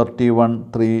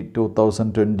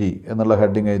 31/3/2020 എന്നുള്ള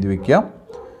ഹെഡിങ് എഴുതി വയ്ക്കുക.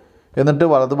 എന്നിട്ട്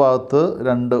വലത് ഭാഗത്ത്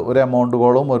ഒരു എമൗണ്ട്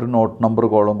കോളും ഒരു നോട്ട് നമ്പർ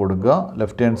കോളും കൊടുക്കുക.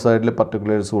 ലെഫ്റ്റ് ഹാൻഡ് സൈഡിൽ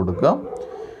പർട്ടിക്കുലേഴ്സ് കൊടുക്കുക.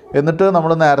 എന്നിട്ട്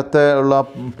നമ്മൾ നേരത്തെ ഉള്ള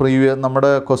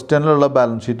നമ്മുടെ ക്വസ്റ്റ്യനിലുള്ള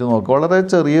ബാലൻസ് ഷീറ്റ് നോക്കുക. വളരെ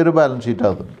ചെറിയൊരു ബാലൻസ്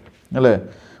ഷീറ്റാണ് അത്, അല്ലേ?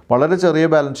 വളരെ ചെറിയ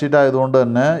ബാലൻസ് ഷീറ്റ് ആയതുകൊണ്ട്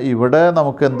തന്നെ ഇവിടെ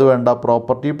നമുക്ക് എന്ത് വേണ്ട?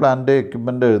 പ്രോപ്പർട്ടി, പ്ലാന്റ്,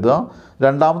 എക്യുപ്മെൻറ്റ് എഴുതുക.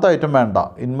 രണ്ടാമത്തെ ഐറ്റം വേണ്ട,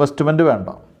 ഇൻവെസ്റ്റ്മെൻറ്റ് വേണ്ട.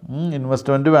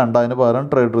 അതിന് പകരം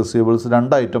ട്രേഡ് റിസീവബിൾസ്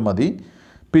 2 ഐറ്റം മതി.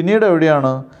 പിന്നീട്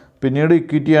എവിടെയാണ്? പിന്നീട്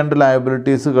ഇക്വിറ്റി ആൻഡ്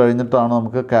ലയബിലിറ്റീസ് കഴിഞ്ഞിട്ടാണ്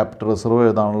നമുക്ക് ക്യാപിറ്റൽ റിസർവ്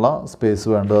എഴുതാനുള്ള സ്പേസ്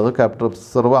വേണ്ടത്. അത് ക്യാപിറ്റൽ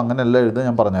റിസർവ് അങ്ങനെയല്ല എഴുതുക,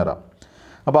 ഞാൻ പറഞ്ഞുതരാം.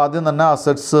 അപ്പോൾ ആദ്യം തന്നെ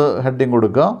അസറ്റ്സ് ഹെഡിങ്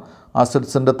കൊടുക്കുക.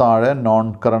 അസറ്റ്സിൻ്റെ താഴെ നോൺ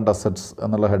കറണ്ട് അസറ്റ്സ്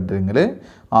എന്നുള്ള ഹെഡിങ്ങിൽ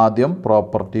ആദ്യം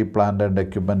പ്രോപ്പർട്ടി, പ്ലാന്റ് ആൻഡ്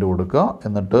എക്യുപ്മെൻറ്റ് കൊടുക്കുക.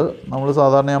 എന്നിട്ട് നമ്മൾ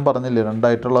സാധാരണ ഞാൻ പറഞ്ഞില്ലേ 2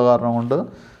 ഐറ്റമുള്ള കാരണം കൊണ്ട്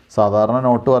സാധാരണ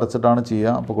നോട്ട് വരച്ചിട്ടാണ്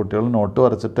ചെയ്യുക. അപ്പോൾ കുട്ടികൾ നോട്ട്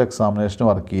വരച്ചിട്ട് എക്സാമിനേഷന്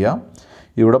വർക്ക് ചെയ്യുക.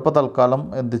 ഇവിടെ ഇപ്പോൾ തൽക്കാലം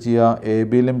എന്ത് ചെയ്യുക?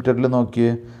 AB ലിമിറ്റഡിൽ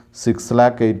നോക്കിയേ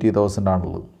 6,80,000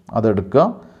 ആണുള്ളത്, അതെടുക്കുക.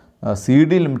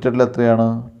 CD ലിമിറ്റഡിൽ എത്രയാണ്?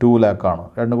 2 lakh ആണ്.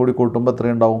 രണ്ടും കൂടി കൂട്ടുമ്പോൾ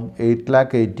എത്രയുണ്ടാവും?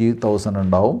 8,80,000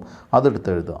 ഉണ്ടാവും. അതെടുത്ത്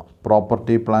എഴുതുക.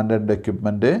 Property, plant and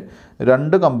equipment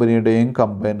 2 കമ്പനിയുടെയും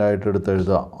combined ആയിട്ട് എടുത്ത്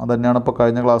എഴുതുക. അത് തന്നെയാണ് ഇപ്പോൾ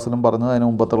കഴിഞ്ഞ ക്ലാസ്സിലും പറഞ്ഞത്, അതിന്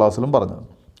മുമ്പത്തെ ക്ലാസ്സിലും പറഞ്ഞത്.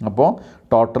 അപ്പോൾ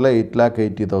ടോട്ടൽ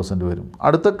 8,80,000 വരും.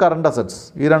 അടുത്ത കറണ്ട് അസറ്റ്സ്.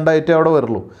 ഈ 2 ഐറ്റം അവിടെ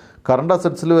വരുള്ളൂ. കറണ്ട്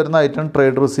അസറ്റ്സിൽ വരുന്ന ഐറ്റം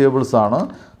ട്രേഡ് റിസീവബിൾസ് ആണ്.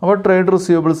 അപ്പോൾ ട്രേഡ്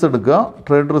റിസീവബിൾസ് എടുക്കുക.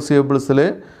 ട്രേഡ് റിസീവബിൾസിൽ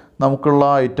നമുക്കുള്ള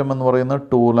ഐറ്റം എന്ന് പറയുന്നത്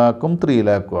 2 lakhും 3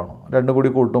 lakhും ആണ്. രണ്ടും കൂടി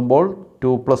കൂട്ടുമ്പോൾ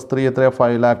 2 + 3 എത്രയാണ്?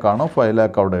 5 lakh ആണ്. 5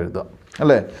 lakh അവിടെ എഴുതുക,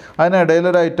 അല്ലേ?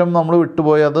 അതിനിടയിലൊരു ഐറ്റം നമ്മൾ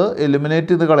വിട്ടുപോയി, അത്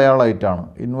എലിമിനേറ്റ് ചെയ്ത് കളയാനുള്ള ഐറ്റമാണ്.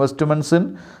 ഇൻവെസ്റ്റ്മെൻറ്റ്സ് ഇൻ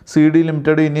CD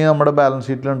ലിമിറ്റഡ് ഇനി നമ്മുടെ ബാലൻസ്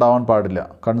ഷീറ്റിൽ ഉണ്ടാവാൻ പാടില്ല.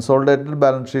 കൺസോളിഡേറ്റഡ്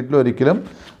ബാലൻസ് ഷീറ്റിൽ ഒരിക്കലും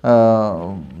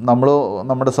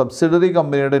നമ്മുടെ സബ്സിഡറി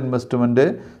കമ്പനിയുടെ ഇൻവെസ്റ്റ്മെൻറ്റ്,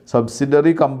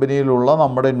 സബ്സിഡറി കമ്പനിയിലുള്ള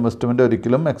നമ്മുടെ ഇൻവെസ്റ്റ്മെൻറ്റ്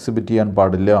ഒരിക്കലും എക്സിബിറ്റ് ചെയ്യാൻ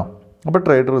പാടില്ല. അപ്പോൾ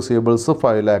ട്രേഡ് റിസീവബിൾസ്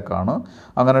 5 lakh ആണ്.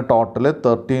 അങ്ങനെ ടോട്ടൽ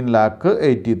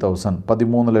 13,80,000,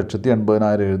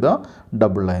 13,80,000 എഴുതുക.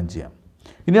 ഡബിൾ ലൈൻ ചെയ്യാം.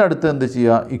 ഇനി അടുത്ത് എന്ത്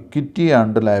ചെയ്യുക? Equity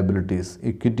and liabilities.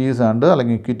 Equities and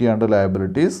അല്ലെങ്കിൽ ഇക്വിറ്റി ആൻഡ്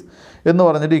ലയബിലിറ്റീസ് എന്ന്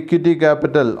പറഞ്ഞിട്ട് ഇക്വിറ്റി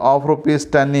ക്യാപിറ്റൽ ഓഫ്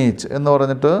 ₹10 each എന്ന്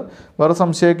പറഞ്ഞിട്ട് വേറെ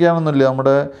സംശയിക്കാനൊന്നുമില്ല.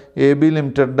 നമ്മുടെ AB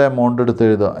ലിമിറ്റഡിൻ്റെ എമൗണ്ട് എടുത്ത്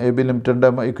എഴുതുക. AB ലിമിറ്റഡിൻ്റെ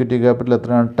ഇക്വിറ്റി ക്യാപിറ്റൽ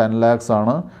എത്രയാണ്? 10 lakhs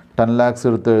ആണ്. 10 lakhs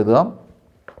എടുത്ത് എഴുതുക.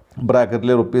 ബ്രാക്കറ്റിൽ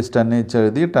 ₹10 each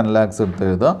എഴുതി 10 lakhs എടുത്ത്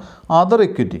എഴുതുക.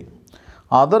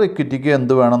 അതർ ഇക്വിറ്റിക്ക്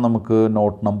എന്ത് വേണം? നമുക്ക്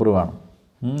നോട്ട് നമ്പർ വേണം.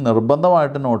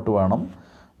 നിർബന്ധമായിട്ട് നോട്ട് വേണം.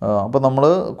 അപ്പോൾ നമ്മൾ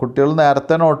കുട്ടികൾ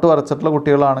നേരത്തെ നോട്ട് വരച്ചിട്ടുള്ള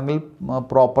കുട്ടികളാണെങ്കിൽ,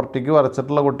 പ്രോപ്പർട്ടിക്ക്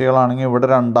വരച്ചിട്ടുള്ള കുട്ടികളാണെങ്കിൽ ഇവിടെ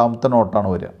 2ാമത്തെ നോട്ടാണ്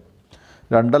വരിക.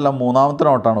 2 അല്ല 3ാമത്തെ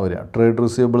നോട്ടാണ് വരിക. ട്രേഡ്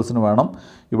റിസീവബിൾസിന് വേണം,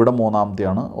 ഇവിടെ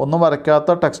 3ാമത്തെയാണ്. ഒന്നും വരയ്ക്കാത്ത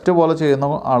ടെക്സ്റ്റ് പോലെ ചെയ്യുന്ന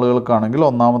ആളുകൾക്കാണെങ്കിൽ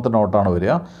 1ാമത്തെ നോട്ടാണ്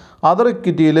വരിക. അതർ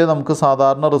ഇക്വിറ്റിയിൽ നമുക്ക്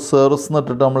സാധാരണ റിസർവ്സ്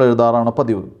എന്നിട്ടിട്ട് നമ്മൾ എഴുതാറാണ്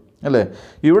പതിവ്, അല്ലേ?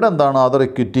 ഇവിടെ എന്താണ്? അതർ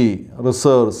ഇക്വിറ്റി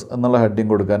റിസർവ്സ് എന്നുള്ള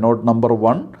ഹെഡിങ് കൊടുക്കുക. Not number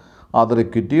 1 other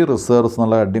equity reserves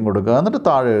എന്നുള്ള ഹെഡിങ് കൊടുക്കുക. എന്നിട്ട്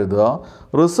താഴെ എഴുതുക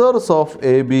reserves of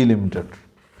AB limited.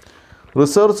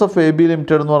 Reserves of AB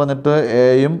limited എന്ന് പറഞ്ഞിട്ട്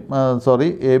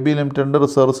AB ലിമിറ്റഡിൻ്റെ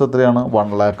റിസർവ്സ് എത്രയാണ്?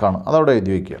 1 lakh ആണ്. അതവിടെ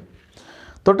എഴുതി വയ്ക്കുക.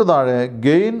 തൊട്ട് താഴെ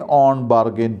gain on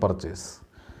bargain purchase.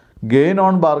 Gain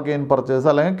on bargain purchase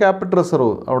അല്ലെങ്കിൽ ക്യാപിറ്റൽ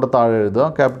റിസർവ് അവിടെ താഴെ എഴുതുക.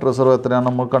 ക്യാപിറ്റൽ റിസർവ് എത്രയാണ്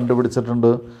നമ്മൾ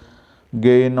കണ്ടുപിടിച്ചിട്ടുണ്ട്?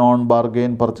 ഗെയിൻ ഓൺ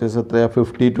ബാർഗെയിൻ പർച്ചേസ് എത്രയാണ്?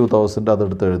 52,000.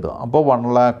 അതെടുത്ത് എഴുതുക. അപ്പോൾ 1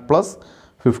 lakh +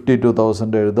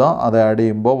 52,000 എഴുതുക. അത് ആഡ്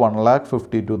ചെയ്യുമ്പോൾ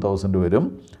 1,52,000 വരും.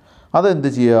 അതെന്ത്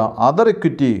ചെയ്യുക? അതർ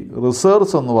ഇക്വിറ്റി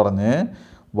റിസർവ്സ് എന്ന് പറഞ്ഞ്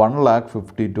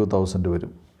 1,52,000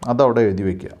 വരും. അതവിടെ എഴുതി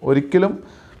വയ്ക്കുക. ഒരിക്കലും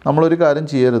നമ്മളൊരു കാര്യം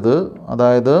ചെയ്യരുത്,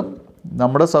 അതായത്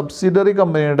നമ്മുടെ സബ്സിഡറി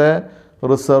കമ്പനിയുടെ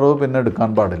റിസർവ് പിന്നെ എടുക്കാൻ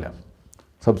പാടില്ല.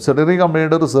 സബ്സിഡറി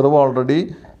കമ്പനിയുടെ റിസർവ് ഓൾറെഡി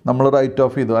നമ്മൾ റൈറ്റ്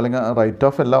ഓഫ് ചെയ്തു, അല്ലെങ്കിൽ റൈറ്റ്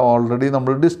ഓഫ് അല്ല, ഓൾറെഡി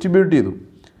നമ്മൾ ഡിസ്ട്രിബ്യൂട്ട് ചെയ്തു.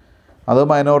 അത്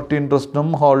മൈനോറിറ്റി ഇൻട്രസ്റ്റിനും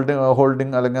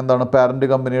ഹോൾഡിംഗ് അല്ലെങ്കിൽ എന്താണ് പാരൻറ്റ്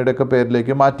കമ്പനിയുടെയൊക്കെ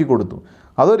പേരിലേക്ക് മാറ്റി കൊടുത്തു.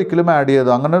 അതൊരിക്കലും ആഡ്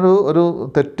ചെയ്ത് അങ്ങനെ ഒരു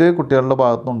തെറ്റ് കുട്ടികളുടെ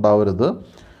ഭാഗത്തുനിന്ന് ഉണ്ടാവരുത്.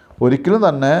 ഒരിക്കലും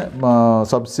തന്നെ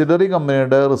സബ്സിഡറി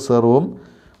കമ്പനിയുടെ റിസർവും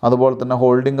അതുപോലെ തന്നെ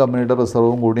ഹോൾഡിംഗ് കമ്പനിയുടെ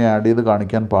റിസർവും കൂടി ആഡ് ചെയ്ത്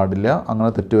കാണിക്കാൻ പാടില്ല. അങ്ങനെ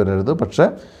തെറ്റ് വരരുത്. പക്ഷേ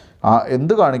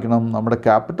എന്ത് കാണിക്കണം? നമ്മുടെ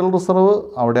ക്യാപിറ്റൽ റിസർവ്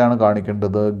അവിടെയാണ്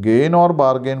കാണിക്കേണ്ടത്. ഗെയിൻ ഓർ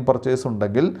ബാർഗെയിൻ പർച്ചേസ്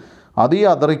ഉണ്ടെങ്കിൽ അത് ഈ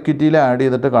അതർ ഇക്വിറ്റിയിൽ ആഡ്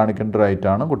ചെയ്തിട്ട് കാണിക്കേണ്ട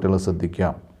ഒരായിട്ടാണ് കുട്ടികൾ ശ്രദ്ധിക്കുക.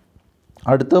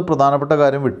 അടുത്ത പ്രധാനപ്പെട്ട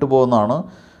കാര്യം വിട്ടുപോകുന്നതാണ്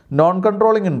നോൺ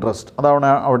കൺട്രോളിങ് ഇൻട്രസ്റ്റ്.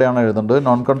 അവിടെയാണ് എഴുതേണ്ടത്.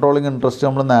 നോൺ കൺട്രോളിങ് ഇൻട്രസ്റ്റ്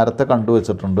നമ്മൾ നേരത്തെ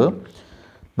കണ്ടുവച്ചിട്ടുണ്ട്.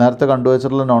 നേരത്തെ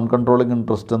കണ്ടുവച്ചിട്ടുള്ള നോൺ കൺട്രോളിങ്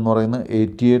ഇൻട്രസ്റ്റ് എന്ന് പറയുന്നത്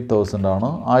 88,000 ആണ്.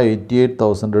 ആ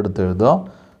 88,000 എടുത്ത് എഴുതുക.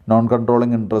 നോൺ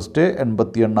കൺട്രോളിങ് ഇൻട്രസ്റ്റ്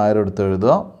 88,000 എടുത്ത്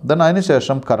എഴുതുക. ദെൻ അതിന്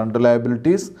ശേഷം കറണ്ട്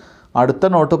ലയബിലിറ്റീസ് അടുത്ത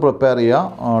നോട്ട് പ്രിപ്പയർ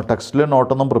ചെയ്യുക. ടെക്സ്റ്റിൽ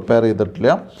നോട്ടൊന്നും പ്രിപ്പയർ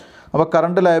ചെയ്തിട്ടില്ല. അപ്പോൾ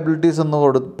കറണ്ട് ലയബിലിറ്റീസ് എന്ന്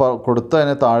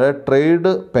കൊടുത്തതിന് താഴെ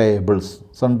ട്രേഡ് പേയബിൾസ്,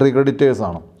 സൺട്രി ക്രെഡിറ്റേഴ്സ്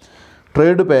ആണ്.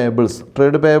 ട്രേഡ്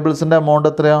പേയബിൾസിൻ്റെ എമൗണ്ട്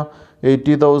എത്രയാണ്?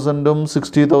 80,000ഉം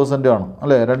 60,000 ആണ്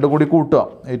അല്ലേ? രണ്ടും കൂടി കൂട്ടുക.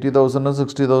 80,000ഉം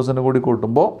 60,000 കൂടി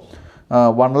കൂട്ടുമ്പോൾ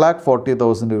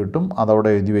 1,40,000 കിട്ടും. അതവിടെ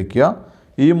എഴുതി വയ്ക്കുക.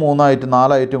 ഈ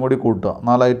 4 ഐറ്റം കൂടി കൂട്ടുക.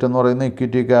 4 ഐറ്റം എന്ന് പറയുന്നത്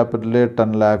equity capital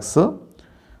 10 lakhs,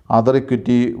 other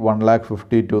equity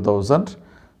 1,52,000,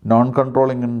 non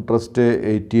controlling interest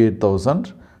 88,000,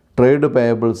 trade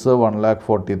payables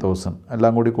 1,40,000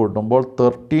 എല്ലാം കൂടി കൂട്ടുമ്പോൾ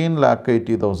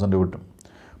 13,80,000 കിട്ടും.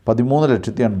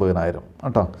 13,80,000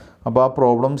 കേട്ടോ. അപ്പോൾ ആ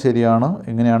പ്രോബ്ലം ശരിയാണ്.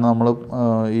 ഇങ്ങനെയാണ് നമ്മൾ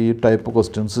ഈ ടൈപ്പ്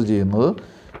ക്വസ്റ്റ്യൻസ് ചെയ്യുന്നത്.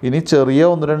 ഇനി ചെറിയ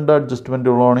 1-2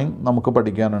 അഡ്ജസ്റ്റ്മെൻറ്റുകളാണ് നമുക്ക്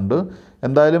പഠിക്കാനുണ്ട്.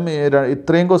 എന്തായാലും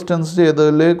ഇത്രയും ക്വസ്റ്റ്യൻസ്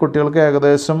ചെയ്തതിൽ കുട്ടികൾക്ക്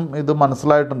ഏകദേശം ഇത്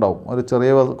മനസ്സിലായിട്ടുണ്ടാവും. ഒരു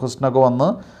ചെറിയ ക്വസ്റ്റ്യനൊക്കെ വന്ന്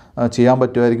ചെയ്യാൻ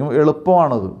പറ്റുമായിരിക്കും.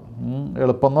 എളുപ്പമാണിത്.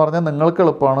 എളുപ്പം എന്ന് പറഞ്ഞാൽ നിങ്ങൾക്ക്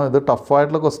എളുപ്പമാണ്. ഇത്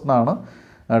ടഫായിട്ടുള്ള ക്വസ്റ്റ്യനാണ്.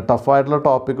 ടഫായിട്ടുള്ള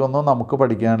ടോപ്പിക്കൊന്നും നമുക്ക്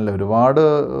പഠിക്കാനില്ല. ഒരുപാട്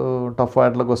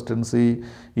ടഫായിട്ടുള്ള ക്വസ്റ്റ്യൻസ്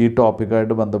ഈ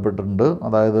ടോപ്പിക്കായിട്ട് ബന്ധപ്പെട്ടിട്ടുണ്ട്.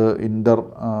 അതായത്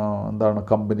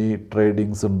കമ്പനി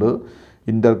ട്രേഡിങ്സ് ഉണ്ട്,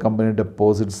 ഇൻ്റർ കമ്പനി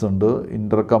ഡെപ്പോസിറ്റ്സ് ഉണ്ട്,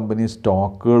 ഇൻ്റർ കമ്പനി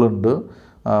സ്റ്റോക്കുകളുണ്ട്,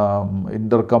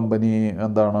 ഇൻ്റർ കമ്പനി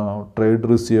ട്രേഡ്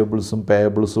റിസീവബിൾസും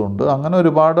പേയബിൾസും ഉണ്ട്. അങ്ങനെ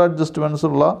ഒരുപാട് അഡ്ജസ്റ്റ്മെൻറ്റ്സ്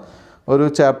ഉള്ള ഒരു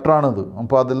ചാപ്റ്ററാണിത്.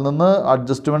 അപ്പോൾ അതിൽ നിന്ന്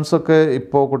അഡ്ജസ്റ്റ്മെൻറ്റ്സൊക്കെ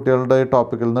ഇപ്പോൾ കുട്ടികളുടെ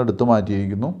ടോപ്പിക്കിൽ നിന്ന് എടുത്തു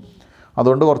മാറ്റിയിരിക്കുന്നു.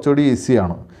 അതുകൊണ്ട് കുറച്ചുകൂടി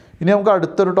ഈസിയാണ്. ഇനി നമുക്ക്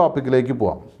അടുത്തൊരു ടോപ്പിക്കിലേക്ക്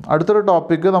പോവാം. അടുത്തൊരു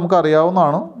ടോപ്പിക്ക്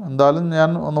നമുക്കറിയാവുന്നതാണ്. എന്തായാലും ഞാൻ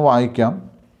ഒന്ന് വായിക്കാം.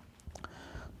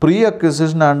 Pre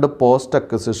acquisition and post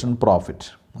acquisition profit.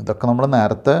 ഇതൊക്കെ നമ്മൾ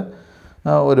നേരത്തെ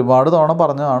ഒരുപാട് തവണ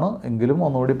പറഞ്ഞതാണ്, എങ്കിലും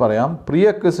ഒന്നുകൂടി പറയാം. പ്രീ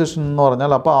അക്വിസിഷൻ എന്ന്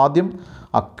പറഞ്ഞാൽ അപ്പോൾ ആദ്യം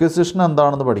അക്വിസിഷൻ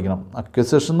എന്താണെന്ന് പഠിക്കണം.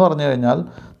 അക്വിസിഷൻ എന്ന് പറഞ്ഞു കഴിഞ്ഞാൽ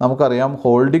നമുക്കറിയാം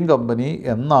ഹോൾഡിംഗ് കമ്പനി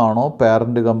എന്നാണോ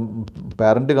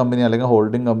പാരൻറ്റ് കമ്പനി അല്ലെങ്കിൽ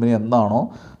ഹോൾഡിംഗ് കമ്പനി എന്നാണോ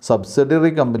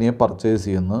സബ്സിഡിയറി കമ്പനിയെ പർച്ചേസ്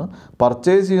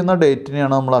ചെയ്യുന്ന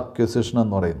ഡേറ്റിനെയാണ് നമ്മൾ അക്വിസിഷൻ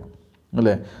എന്ന് പറയുന്നത്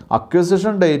അല്ലേ.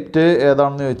 അക്വിസിഷൻ ഡേറ്റ്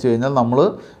ഏതാണെന്ന് ചോദിച്ചു കഴിഞ്ഞാൽ നമ്മൾ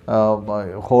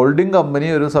ഹോൾഡിംഗ് കമ്പനി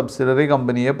ഒരു സബ്സിഡിയറി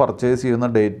കമ്പനിയെ പർച്ചേസ് ചെയ്യുന്ന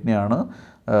ഡേറ്റിനെയാണ്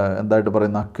എന്തായിട്ട്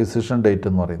പറയുന്നത് അക്വിസിഷൻ ഡേറ്റ്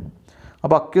എന്ന് പറയുന്നത്.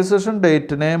 അപ്പോൾ അക്വിസിഷൻ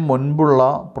ഡേറ്റിന് മുൻപുള്ള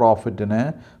പ്രോഫിറ്റിനെ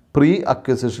പ്രീ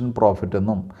അക്വിസിഷൻ പ്രോഫിറ്റ്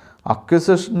എന്നും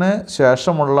അക്വിസിഷന്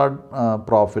ശേഷമുള്ള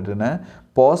പ്രോഫിറ്റിനെ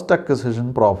പോസ്റ്റ് അക്വിസിഷൻ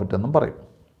പ്രോഫിറ്റ് എന്നും പറയും.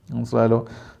 മനസ്സിലായല്ലോ.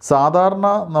 സാധാരണ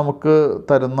നമുക്ക്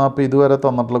തരുന്ന ഇപ്പോൾ ഇതുവരെ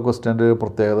തന്നിട്ടുള്ള ക്വസ്റ്റ്യൻ്റെ ഒരു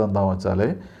പ്രത്യേകത എന്താണെന്ന് വെച്ചാൽ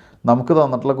നമുക്ക്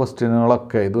തന്നിട്ടുള്ള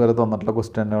ക്വസ്റ്റ്യനുകളൊക്കെ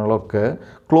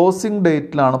ക്ലോസിംഗ്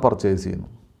ഡേറ്റിലാണ് പർച്ചേസ് ചെയ്യുന്നത്.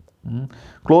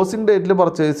 ക്ലോസിംഗ് ഡേറ്റിൽ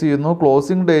പർച്ചേസ് ചെയ്യുന്നു.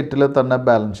 ക്ലോസിംഗ് ഡേറ്റിൽ തന്നെ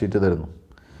ബാലൻസ് ഷീറ്റ് തരുന്നു.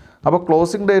 അപ്പോൾ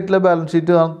ക്ലോസിംഗ് ഡേറ്റിലെ ബാലൻസ്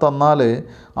ഷീറ്റ് തന്നാൽ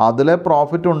അതിലെ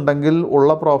പ്രോഫിറ്റ് ഉണ്ടെങ്കിൽ ഉള്ള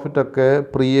പ്രോഫിറ്റൊക്കെ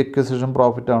pre acquisition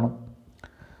പ്രോഫിറ്റാണ്.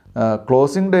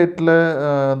 Closing ഡേറ്റിൽ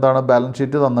balance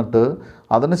sheet തന്നിട്ട്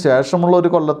അതിന് ശേഷമുള്ള ഒരു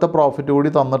കൊല്ലത്തെ പ്രോഫിറ്റ് കൂടി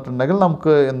തന്നിട്ടുണ്ടെങ്കിൽ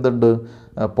നമുക്ക് എന്തുണ്ട്?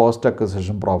 പോസ്റ്റ്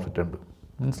അക്വിസിഷൻ പ്രോഫിറ്റ് ഉണ്ട്.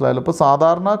 മനസ്സിലായല്ലോ. ഇപ്പോൾ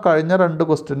സാധാരണ കഴിഞ്ഞ 2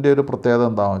 ക്വസ്റ്റ്യൻ്റെ ഒരു പ്രത്യേകത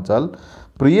എന്താണെന്ന് വെച്ചാൽ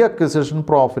പ്രീ അക്വിസിഷൻ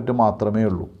പ്രോഫിറ്റ് മാത്രമേ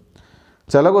ഉള്ളൂ.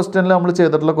 ചില ക്വസ്റ്റ്യനിൽ നമ്മൾ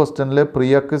ചെയ്തിട്ടുള്ള ക്വസ്റ്റ്യനിൽ പ്രീ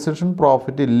അക്വിസിഷൻ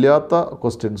പ്രോഫിറ്റ് ഇല്ലാത്ത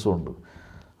ക്വസ്റ്റ്യൻസും ഉണ്ട്.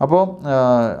 അപ്പോൾ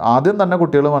ആദ്യം തന്നെ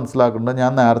കുട്ടികൾ മനസ്സിലാക്കേണ്ടത്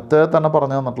ഞാൻ നേരത്തെ തന്നെ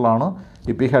പറഞ്ഞു തന്നിട്ടുള്ളതാണ്.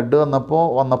 ഇപ്പോൾ ഈ ഹെഡ്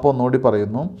വന്നപ്പോൾ ഒന്നുകൂടി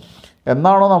പറയുന്നു.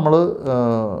 എന്നാണോ നമ്മൾ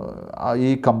ഈ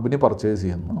കമ്പനി പർച്ചേസ്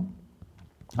ചെയ്യുന്നത്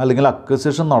അല്ലെങ്കിൽ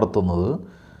അക്വിസിഷൻ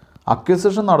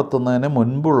നടത്തുന്നതിന്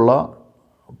മുൻപുള്ള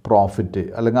പ്രോഫിറ്റ്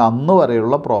അല്ലെങ്കിൽ അന്ന്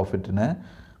വരെയുള്ള പ്രോഫിറ്റിനെ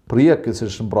പ്രീ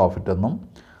അക്വിസിഷൻ പ്രോഫിറ്റ് എന്നും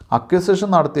അക്വിസിഷൻ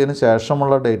നടത്തിയതിന്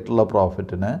ശേഷമുള്ള ഡേറ്റുള്ള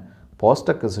പ്രോഫിറ്റിനെ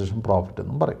പോസ്റ്റ് അക്വിസിഷൻ പ്രോഫിറ്റ്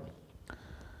എന്നും പറയും.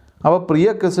 അപ്പോൾ പ്രീ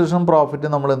അക്വിസിഷൻ പ്രോഫിറ്റ്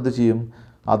നമ്മൾ എന്ത് ചെയ്യും?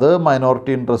 അത്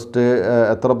മൈനോറിറ്റി ഇൻട്രസ്റ്റ്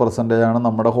എത്ര പെർസെൻറ്റേജാണ്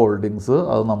നമ്മുടെ ഹോൾഡിങ്സ്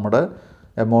അത് നമ്മുടെ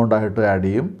എമൗണ്ടായിട്ട് ആഡ്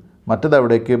ചെയ്യും. മറ്റത്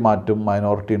എവിടേക്ക് മാറ്റും?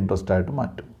 മൈനോറിറ്റി ഇൻട്രസ്റ്റ് ആയിട്ട്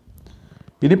മാറ്റും.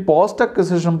 ഇനി പോസ്റ്റ്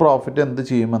അക്വിസിഷൻ പ്രോഫിറ്റ് എന്ത്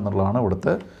ചെയ്യും എന്നുള്ളതാണ്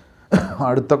ഇവിടുത്തെ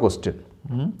അടുത്ത ക്വസ്റ്റ്യൻ.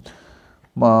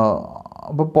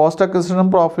 അപ്പോൾ പോസ്റ്റ് അക്വിസിഷൻ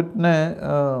പ്രോഫിറ്റിനെ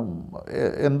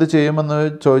എന്ത് ചെയ്യുമെന്ന്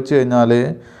ചോദിച്ചു കഴിഞ്ഞാൽ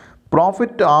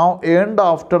profit earned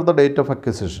after the date of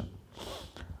acquisition.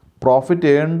 Profit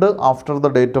earned after the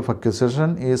date of acquisition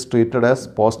is treated as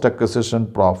post-acquisition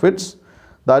profits,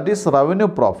 that is revenue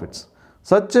profits.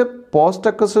 Such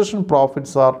post-acquisition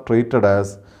profits are treated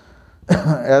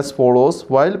as follows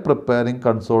while preparing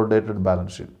consolidated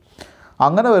balance sheet.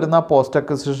 അങ്ങനെ വരുന്ന post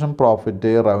acquisition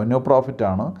profit revenue profit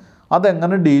ആണ്.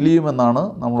 അതെങ്ങനെ deal ചെയ്യുമെന്നാണ്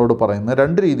നമ്മളോട് പറയുന്നത്.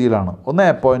 2 രീതിയിലാണ്. ഒന്ന്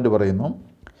A point പറയുന്നു,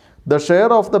 the share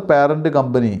of the parent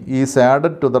company is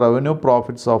added to the revenue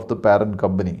profits of the parent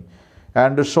company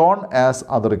and shown as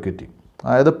other equity.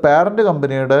 അതായത് പാരൻറ്റ്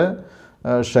കമ്പനിയുടെ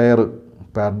ഷെയർ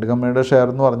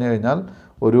എന്ന് പറഞ്ഞു കഴിഞ്ഞാൽ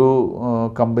ഒരു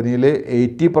കമ്പനിയിലെ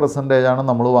 80%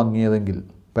 നമ്മൾ വാങ്ങിയതെങ്കിൽ,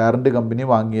 പാരൻ്റ് കമ്പനി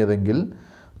വാങ്ങിയതെങ്കിൽ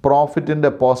പ്രോഫിറ്റിൻ്റെ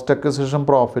പോസ്റ്റ് അക്വിസിഷൻ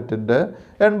പ്രോഫിറ്റിൻ്റെ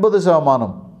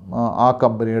 80% ആ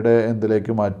കമ്പനിയുടെ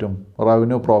എന്തിലേക്ക് മാറ്റും?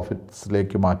 റവന്യൂ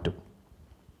പ്രോഫിറ്റ്സിലേക്ക് മാറ്റും.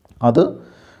 അത്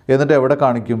എന്നിട്ട് എവിടെ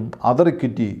കാണിക്കും? അതർ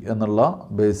ഇക്വിറ്റി എന്നുള്ള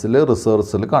ബേസിൽ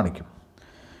റിസർവ്സിൽ കാണിക്കും.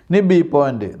 ഇനി B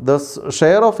point, the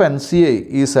share of NCI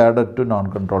is added to non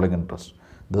controlling interest.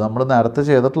 ഇത് നമ്മൾ നേരത്തെ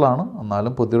ചെയ്തിട്ടുള്ളതാണ്,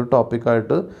 എന്നാലും പുതിയൊരു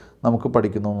ടോപ്പിക്കായിട്ട് നമുക്ക്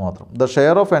പഠിക്കുന്നത് മാത്രം. The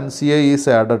share of NCI is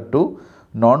added to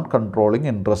non controlling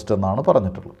interest എന്നാണ്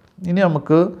പറഞ്ഞിട്ടുള്ളത്. ഇനി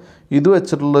നമുക്ക് ഇത്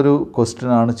വെച്ചിട്ടുള്ളൊരു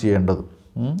ക്വസ്റ്റ്യനാണ് ചെയ്യേണ്ടത്.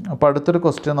 അപ്പോൾ അടുത്തൊരു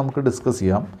ക്വസ്റ്റ്യൻ നമുക്ക് ഡിസ്കസ്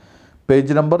ചെയ്യാം.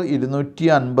 പേജ് നമ്പർ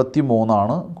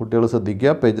 253 കുട്ടികൾ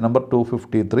ശ്രദ്ധിക്കുക. പേജ് നമ്പർ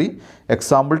 253,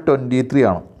 എക്സാമ്പിൾ 23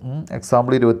 ആണ്.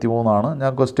 എക്സാമ്പിൾ 23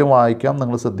 ഞാൻ ക്വസ്റ്റ്യൻ വായിക്കാം,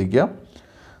 നിങ്ങൾ ശ്രദ്ധിക്കുക.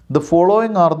 The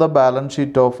following are the balance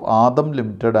sheet of Adam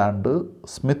limited and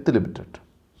Smith limited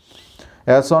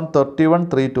as on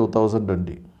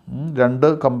 31/3/2020. രണ്ട്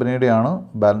കമ്പനിയുടെയാണ്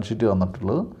ബാലൻസ് ഷീറ്റ്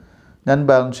തന്നിട്ടുള്ളത്. ഞാൻ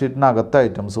ബാലൻസ് ഷീറ്റിനകത്തെ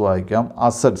ഐറ്റംസ് വായിക്കാം.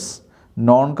 അസറ്റ്സ്,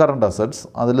 നോൺ കറണ്ട് അസറ്റ്സ്,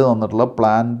 അതിൽ തന്നിട്ടുള്ള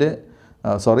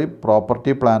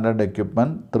property plant and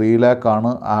equipment 3 lakh ആണ്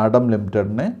ആഡം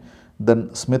ലിമിറ്റഡിന്. ദെൻ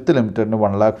സ്മിത്ത് ലിമിറ്റഡിന്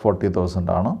 1,40,000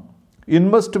 ആണ്.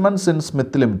 Investments in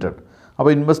Smith limited.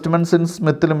 അപ്പോൾ ഇൻവെസ്റ്റ്മെൻറ്റ്സ് ഇൻ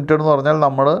സ്മിത്ത് ലിമിറ്റഡ് എന്ന് പറഞ്ഞാൽ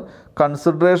നമ്മൾ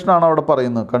കൺസിഡറേഷനാണ് അവിടെ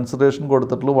പറയുന്നത്. കൺസിഡറേഷൻ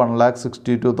കൊടുത്തിട്ടുള്ളത്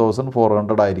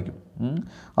 1,62,400 ആയിരിക്കും.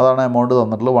 അതാണ് എമൗണ്ട്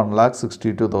തന്നിട്ടുള്ളത്,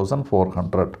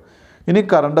 1,62,400. ഇനി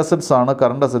കറണ്ട് അസറ്റ്സ് ആണ്.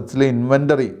 കറണ്ട് അസറ്റ്സിൽ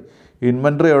ഇൻവെൻറ്ററി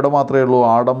എവിടെ മാത്രമേ ഉള്ളൂ?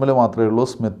 ആഡമിൽ മാത്രമേ ഉള്ളൂ,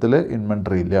 സ്മിത്തിൽ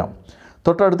ഇൻവെൻറ്ററി ഇല്ല.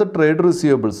 തൊട്ടടുത്ത് ട്രേഡ്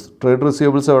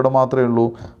റിസീവബിൾസ് എവിടെ മാത്രമേ ഉള്ളൂ?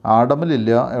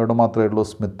 ആഡമിലില്ല. എവിടെ മാത്രമേ ഉള്ളൂ?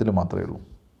 സ്മിത്തിൽ മാത്രമേ ഉള്ളൂ.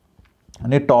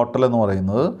 ഇനി ടോട്ടൽ എന്ന്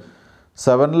പറയുന്നത്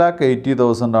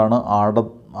 7,80,000 ആണ്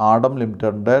Adam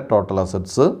ലിമിറ്റഡിൻ്റെ total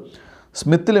assets.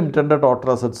 Smith ലിമിറ്റഡിൻ്റെ total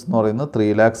assets എന്ന് പറയുന്നത്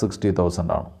 3,60,000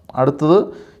 ആണ്. അടുത്തത്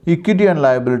ഇക്വിറ്റി ആൻഡ്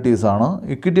ലയബിലിറ്റീസ് ആണ്.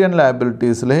 Equity and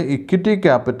ലയബിലിറ്റീസിലെ equity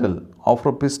capital of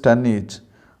 ₹10 each.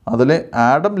 അതിൽ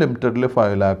ആഡം ലിമിറ്റഡിൽ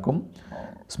 5 lakhും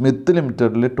സ്മിത്ത്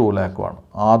ലിമിറ്റഡിൽ 2 lakhുമാണ്.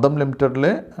 ആദം ലിമിറ്റഡിൽ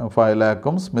 5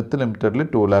 lakhും സ്മിത്ത് ലിമിറ്റഡിൽ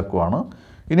 2 lakhുമാണ്.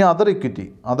 ഇനി അതർ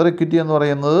ഇക്വിറ്റി എന്ന്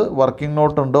പറയുന്നത് വർക്കിംഗ്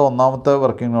നോട്ട് ഉണ്ട്, ഒന്നാമത്തെ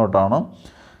വർക്കിംഗ് നോട്ടാണ്.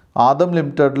 ആദം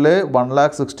ലിമിറ്റഡിൽ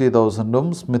 1,60,000ഉം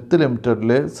സ്മിത്ത്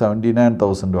ലിമിറ്റഡിൽ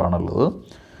 79,000ഉം ആണുള്ളത്.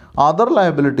 അതർ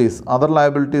ലയബിലിറ്റീസ്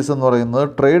എന്ന് പറയുന്നത്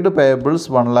ട്രേഡ് പേയബിൾസ്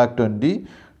 1,20,000,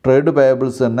 ട്രേഡ്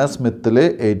പേയബിൾസ് തന്നെ സ്മിത്തിൽ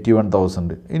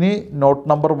 81,000. ഇനി നോട്ട്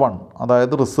നമ്പർ 1,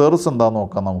 അതായത് റിസർവ്സ് എന്താണെന്ന്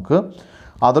നോക്കാം നമുക്ക്.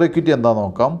 അതർ ഇക്വിറ്റി എന്താണെന്ന്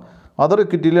നോക്കാം. അതർ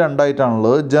ഇക്വിറ്റിയിൽ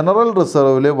രണ്ടായിട്ടാണുള്ളത്. ജനറൽ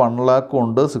റിസർവിൽ 1 lakh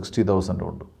ഉണ്ട്, 60,000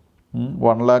 ഉണ്ട്.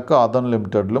 1 lakh Adam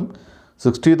ലിമിറ്റഡിലും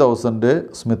 60,000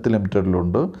 Smith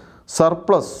ലിമിറ്റഡിലുണ്ട്.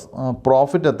 Surplus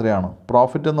profit എത്രയാണ്?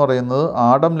 പ്രോഫിറ്റ് എന്ന് പറയുന്നത്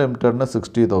ആഡം ലിമിറ്റഡിന്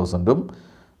 60,000ഉം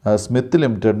സ്മിത്ത്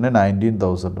ലിമിറ്റഡിന്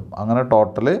 19,000ഉം. അങ്ങനെ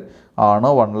ടോട്ടൽ ആണ്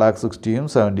 1,60,000ഉം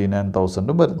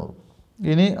 79,000ഉം വരുന്നത്.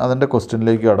 ഇനി അതിൻ്റെ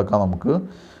ക്വസ്റ്റ്യനിലേക്ക് കടക്കാം നമുക്ക്.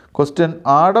 Question,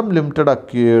 Adam limited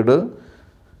acquired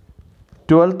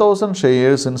 12,000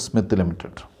 shares in Smith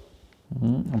limited.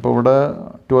 അപ്പോൾ ഇവിടെ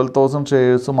 12,000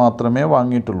 ഷെയർസ് മാത്രമേ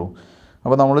വാങ്ങിയിട്ടുള്ളൂ.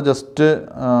 അപ്പോൾ നമ്മൾ ജസ്റ്റ്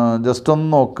ഒന്ന്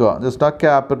നോക്കുക. ജസ്റ്റ് ആ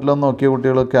ക്യാപിറ്റൽ ഒന്ന് നോക്കിയ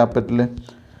കുട്ടികൾ.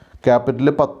 ക്യാപിറ്റൽ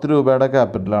 10 രൂപയുടെ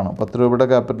ക്യാപിറ്റലാണ്. 10 രൂപയുടെ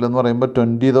ക്യാപിറ്റൽ എന്ന് പറയുമ്പോൾ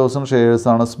 20,000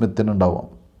 ഷെയർസാണ് സ്മിത്തിന് ഉണ്ടാവുക,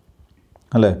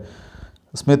 അല്ലേ?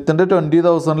 സ്മിത്തിൻ്റെ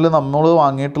 20,000ൽ നമ്മൾ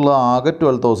വാങ്ങിയിട്ടുള്ളത് ആകെ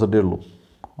 12,000 ഉള്ളൂ.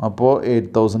 അപ്പോൾ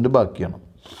 8,000 ബാക്കിയാണ്.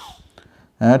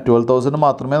 12,000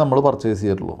 മാത്രമേ നമ്മൾ പർച്ചേസ്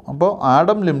ചെയ്തിട്ടുള്ളൂ. അപ്പോൾ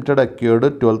Adam limited acquired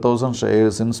 12,000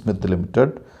 shares in Smith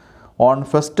limited on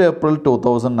 1st April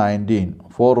 2019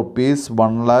 four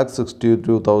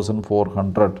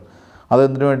 ₹1,62,400.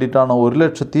 അതെന്തിനു വേണ്ടിയിട്ടാണ്?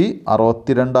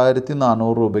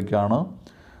 1,62,400 രൂപയ്ക്കാണ്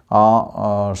ആ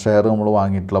ഷെയർ നമ്മൾ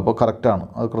വാങ്ങിയിട്ടുള്ളത്. അപ്പോൾ കറക്റ്റാണ്,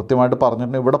 അത് കൃത്യമായിട്ട്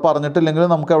പറഞ്ഞിട്ടുണ്ട്. ഇവിടെ പറഞ്ഞിട്ടില്ലെങ്കിൽ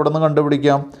നമുക്ക് എവിടെ നിന്ന്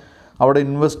കണ്ടുപിടിക്കാം? അവിടെ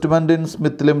ഇൻവെസ്റ്റ്മെൻറ്റ് ഇൻ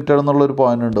സ്മിത്ത് ലിമിറ്റഡ് എന്നുള്ളൊരു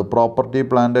പോയിൻ്റ് ഉണ്ട്. പ്രോപ്പർട്ടി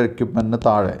പ്ലാന്റ് എക്യുപ്മെൻറ്റിന്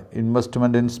താഴെ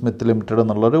ഇൻവെസ്റ്റ്മെൻറ്റ് ഇൻ സ്മിത്ത് ലിമിറ്റഡ്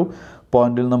എന്നുള്ളൊരു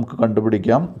പോയിന്റിൽ നമുക്ക്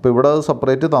കണ്ടുപിടിക്കാം. ഇപ്പോൾ ഇവിടെ അത്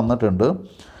സെപ്പറേറ്റ് തന്നിട്ടുണ്ട്.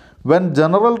 When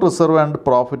general reserve and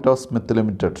profit of Smith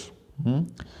limited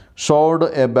showed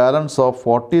A balance of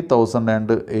 40,000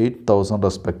 and 8,000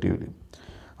 respectively.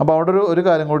 അപ്പോൾ അവിടെ ഒരു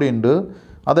കാര്യം കൂടി ഉണ്ട്.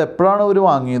 അത് എപ്പോഴാണ് ഇവർ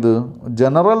വാങ്ങിയത്?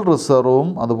 ജനറൽ റിസർവും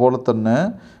അതുപോലെ തന്നെ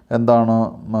എന്താണ്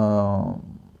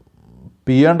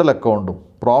P&L അക്കൗണ്ടും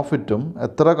പ്രോഫിറ്റും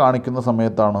എത്ര കാണിക്കുന്ന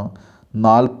സമയത്താണ്?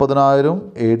 40,000ഉം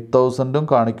 8,000ഉം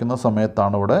കാണിക്കുന്ന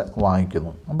സമയത്താണ് ഇവിടെ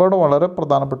വാങ്ങിക്കുന്നത്. അപ്പോൾ ഇവിടെ വളരെ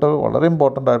പ്രധാനപ്പെട്ട, വളരെ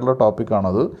ഇമ്പോർട്ടൻ്റ് ആയിട്ടുള്ള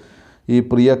ടോപ്പിക്കാണത്. ഈ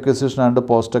pre acquisition and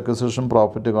post acquisition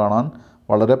profit കാണാൻ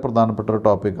വളരെ പ്രധാനപ്പെട്ട ഒരു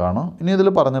ടോപ്പിക്കാണ്. ഇനി ഇതിൽ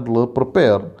പറഞ്ഞിട്ടുള്ളത്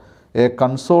prepare A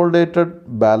consolidated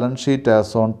balance sheet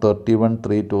as on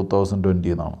 31/3/2020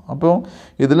 എന്നാണ്. അപ്പോൾ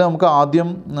ഇതിൽ നമുക്ക് ആദ്യം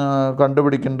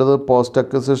കണ്ടുപിടിക്കേണ്ടത് post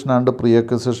acquisition and pre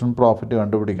acquisition profit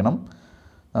കണ്ടുപിടിക്കണം.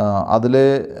 അതിൽ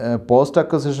പോസ്റ്റ്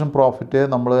അക്വിസിഷൻ പ്രോഫിറ്റ്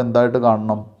നമ്മൾ എന്തായിട്ട്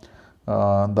കാണണം?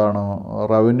 എന്താണ്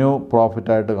റവന്യൂ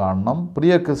പ്രോഫിറ്റായിട്ട് കാണണം, പ്രീ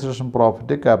അക്വിസിഷൻ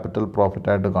പ്രോഫിറ്റ് ക്യാപിറ്റൽ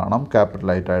പ്രോഫിറ്റായിട്ട് കാണാം,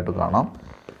 ക്യാപിറ്റലായിട്ടായിട്ട് കാണാം.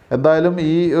 എന്തായാലും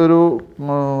ഈ ഒരു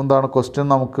എന്താണ് ക്വസ്റ്റ്യൻ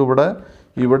നമുക്കിവിടെ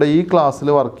ഈ ക്ലാസ്സിൽ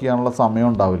വർക്ക് ചെയ്യാനുള്ള സമയം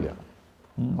ഉണ്ടാവില്ല.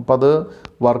 അപ്പോൾ അത്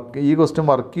ഈ ക്വസ്റ്റ്യൻ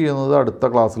വർക്ക് ചെയ്യുന്നത് അടുത്ത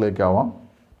ക്ലാസ്സിലേക്കാവാം.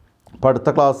 അപ്പോൾ അടുത്ത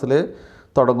ക്ലാസ്സിൽ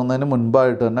തുടങ്ങുന്നതിന്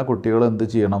മുൻപായിട്ട് തന്നെ കുട്ടികൾ എന്ത്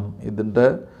ചെയ്യണം, ഇതിൻ്റെ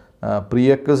പ്രീ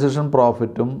അക്വിസിഷൻ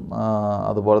പ്രോഫിറ്റും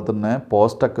അതുപോലെ തന്നെ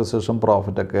പോസ്റ്റ് അക്വിസിഷൻ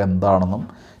പ്രോഫിറ്റൊക്കെ എന്താണെന്നും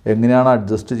എങ്ങനെയാണ്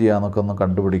അഡ്ജസ്റ്റ് ചെയ്യാമെന്നൊക്കെ ഒന്ന്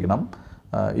കണ്ടുപിടിക്കണം.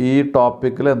 ഈ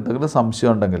ടോപ്പിക്കിൽ എന്തെങ്കിലും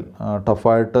സംശയം ഉണ്ടെങ്കിൽ,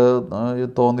 ടഫായിട്ട്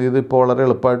തോന്നിയത് ഇപ്പോൾ വളരെ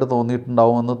എളുപ്പമായിട്ട്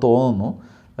തോന്നിയിട്ടുണ്ടാവുമെന്ന് തോന്നുന്നു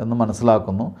എന്ന്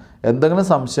മനസ്സിലാക്കുന്നു. എന്തെങ്കിലും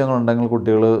സംശയങ്ങളുണ്ടെങ്കിൽ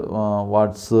കുട്ടികൾ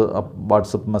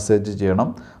വാട്സപ്പ് മെസ്സേജ് ചെയ്യണം,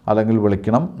 അല്ലെങ്കിൽ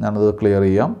വിളിക്കണം. ഞാനത് ക്ലിയർ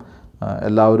ചെയ്യാം.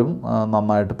 എല്ലാവരും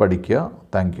നന്നായിട്ട് പഠിക്കുക.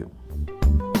 Thank you.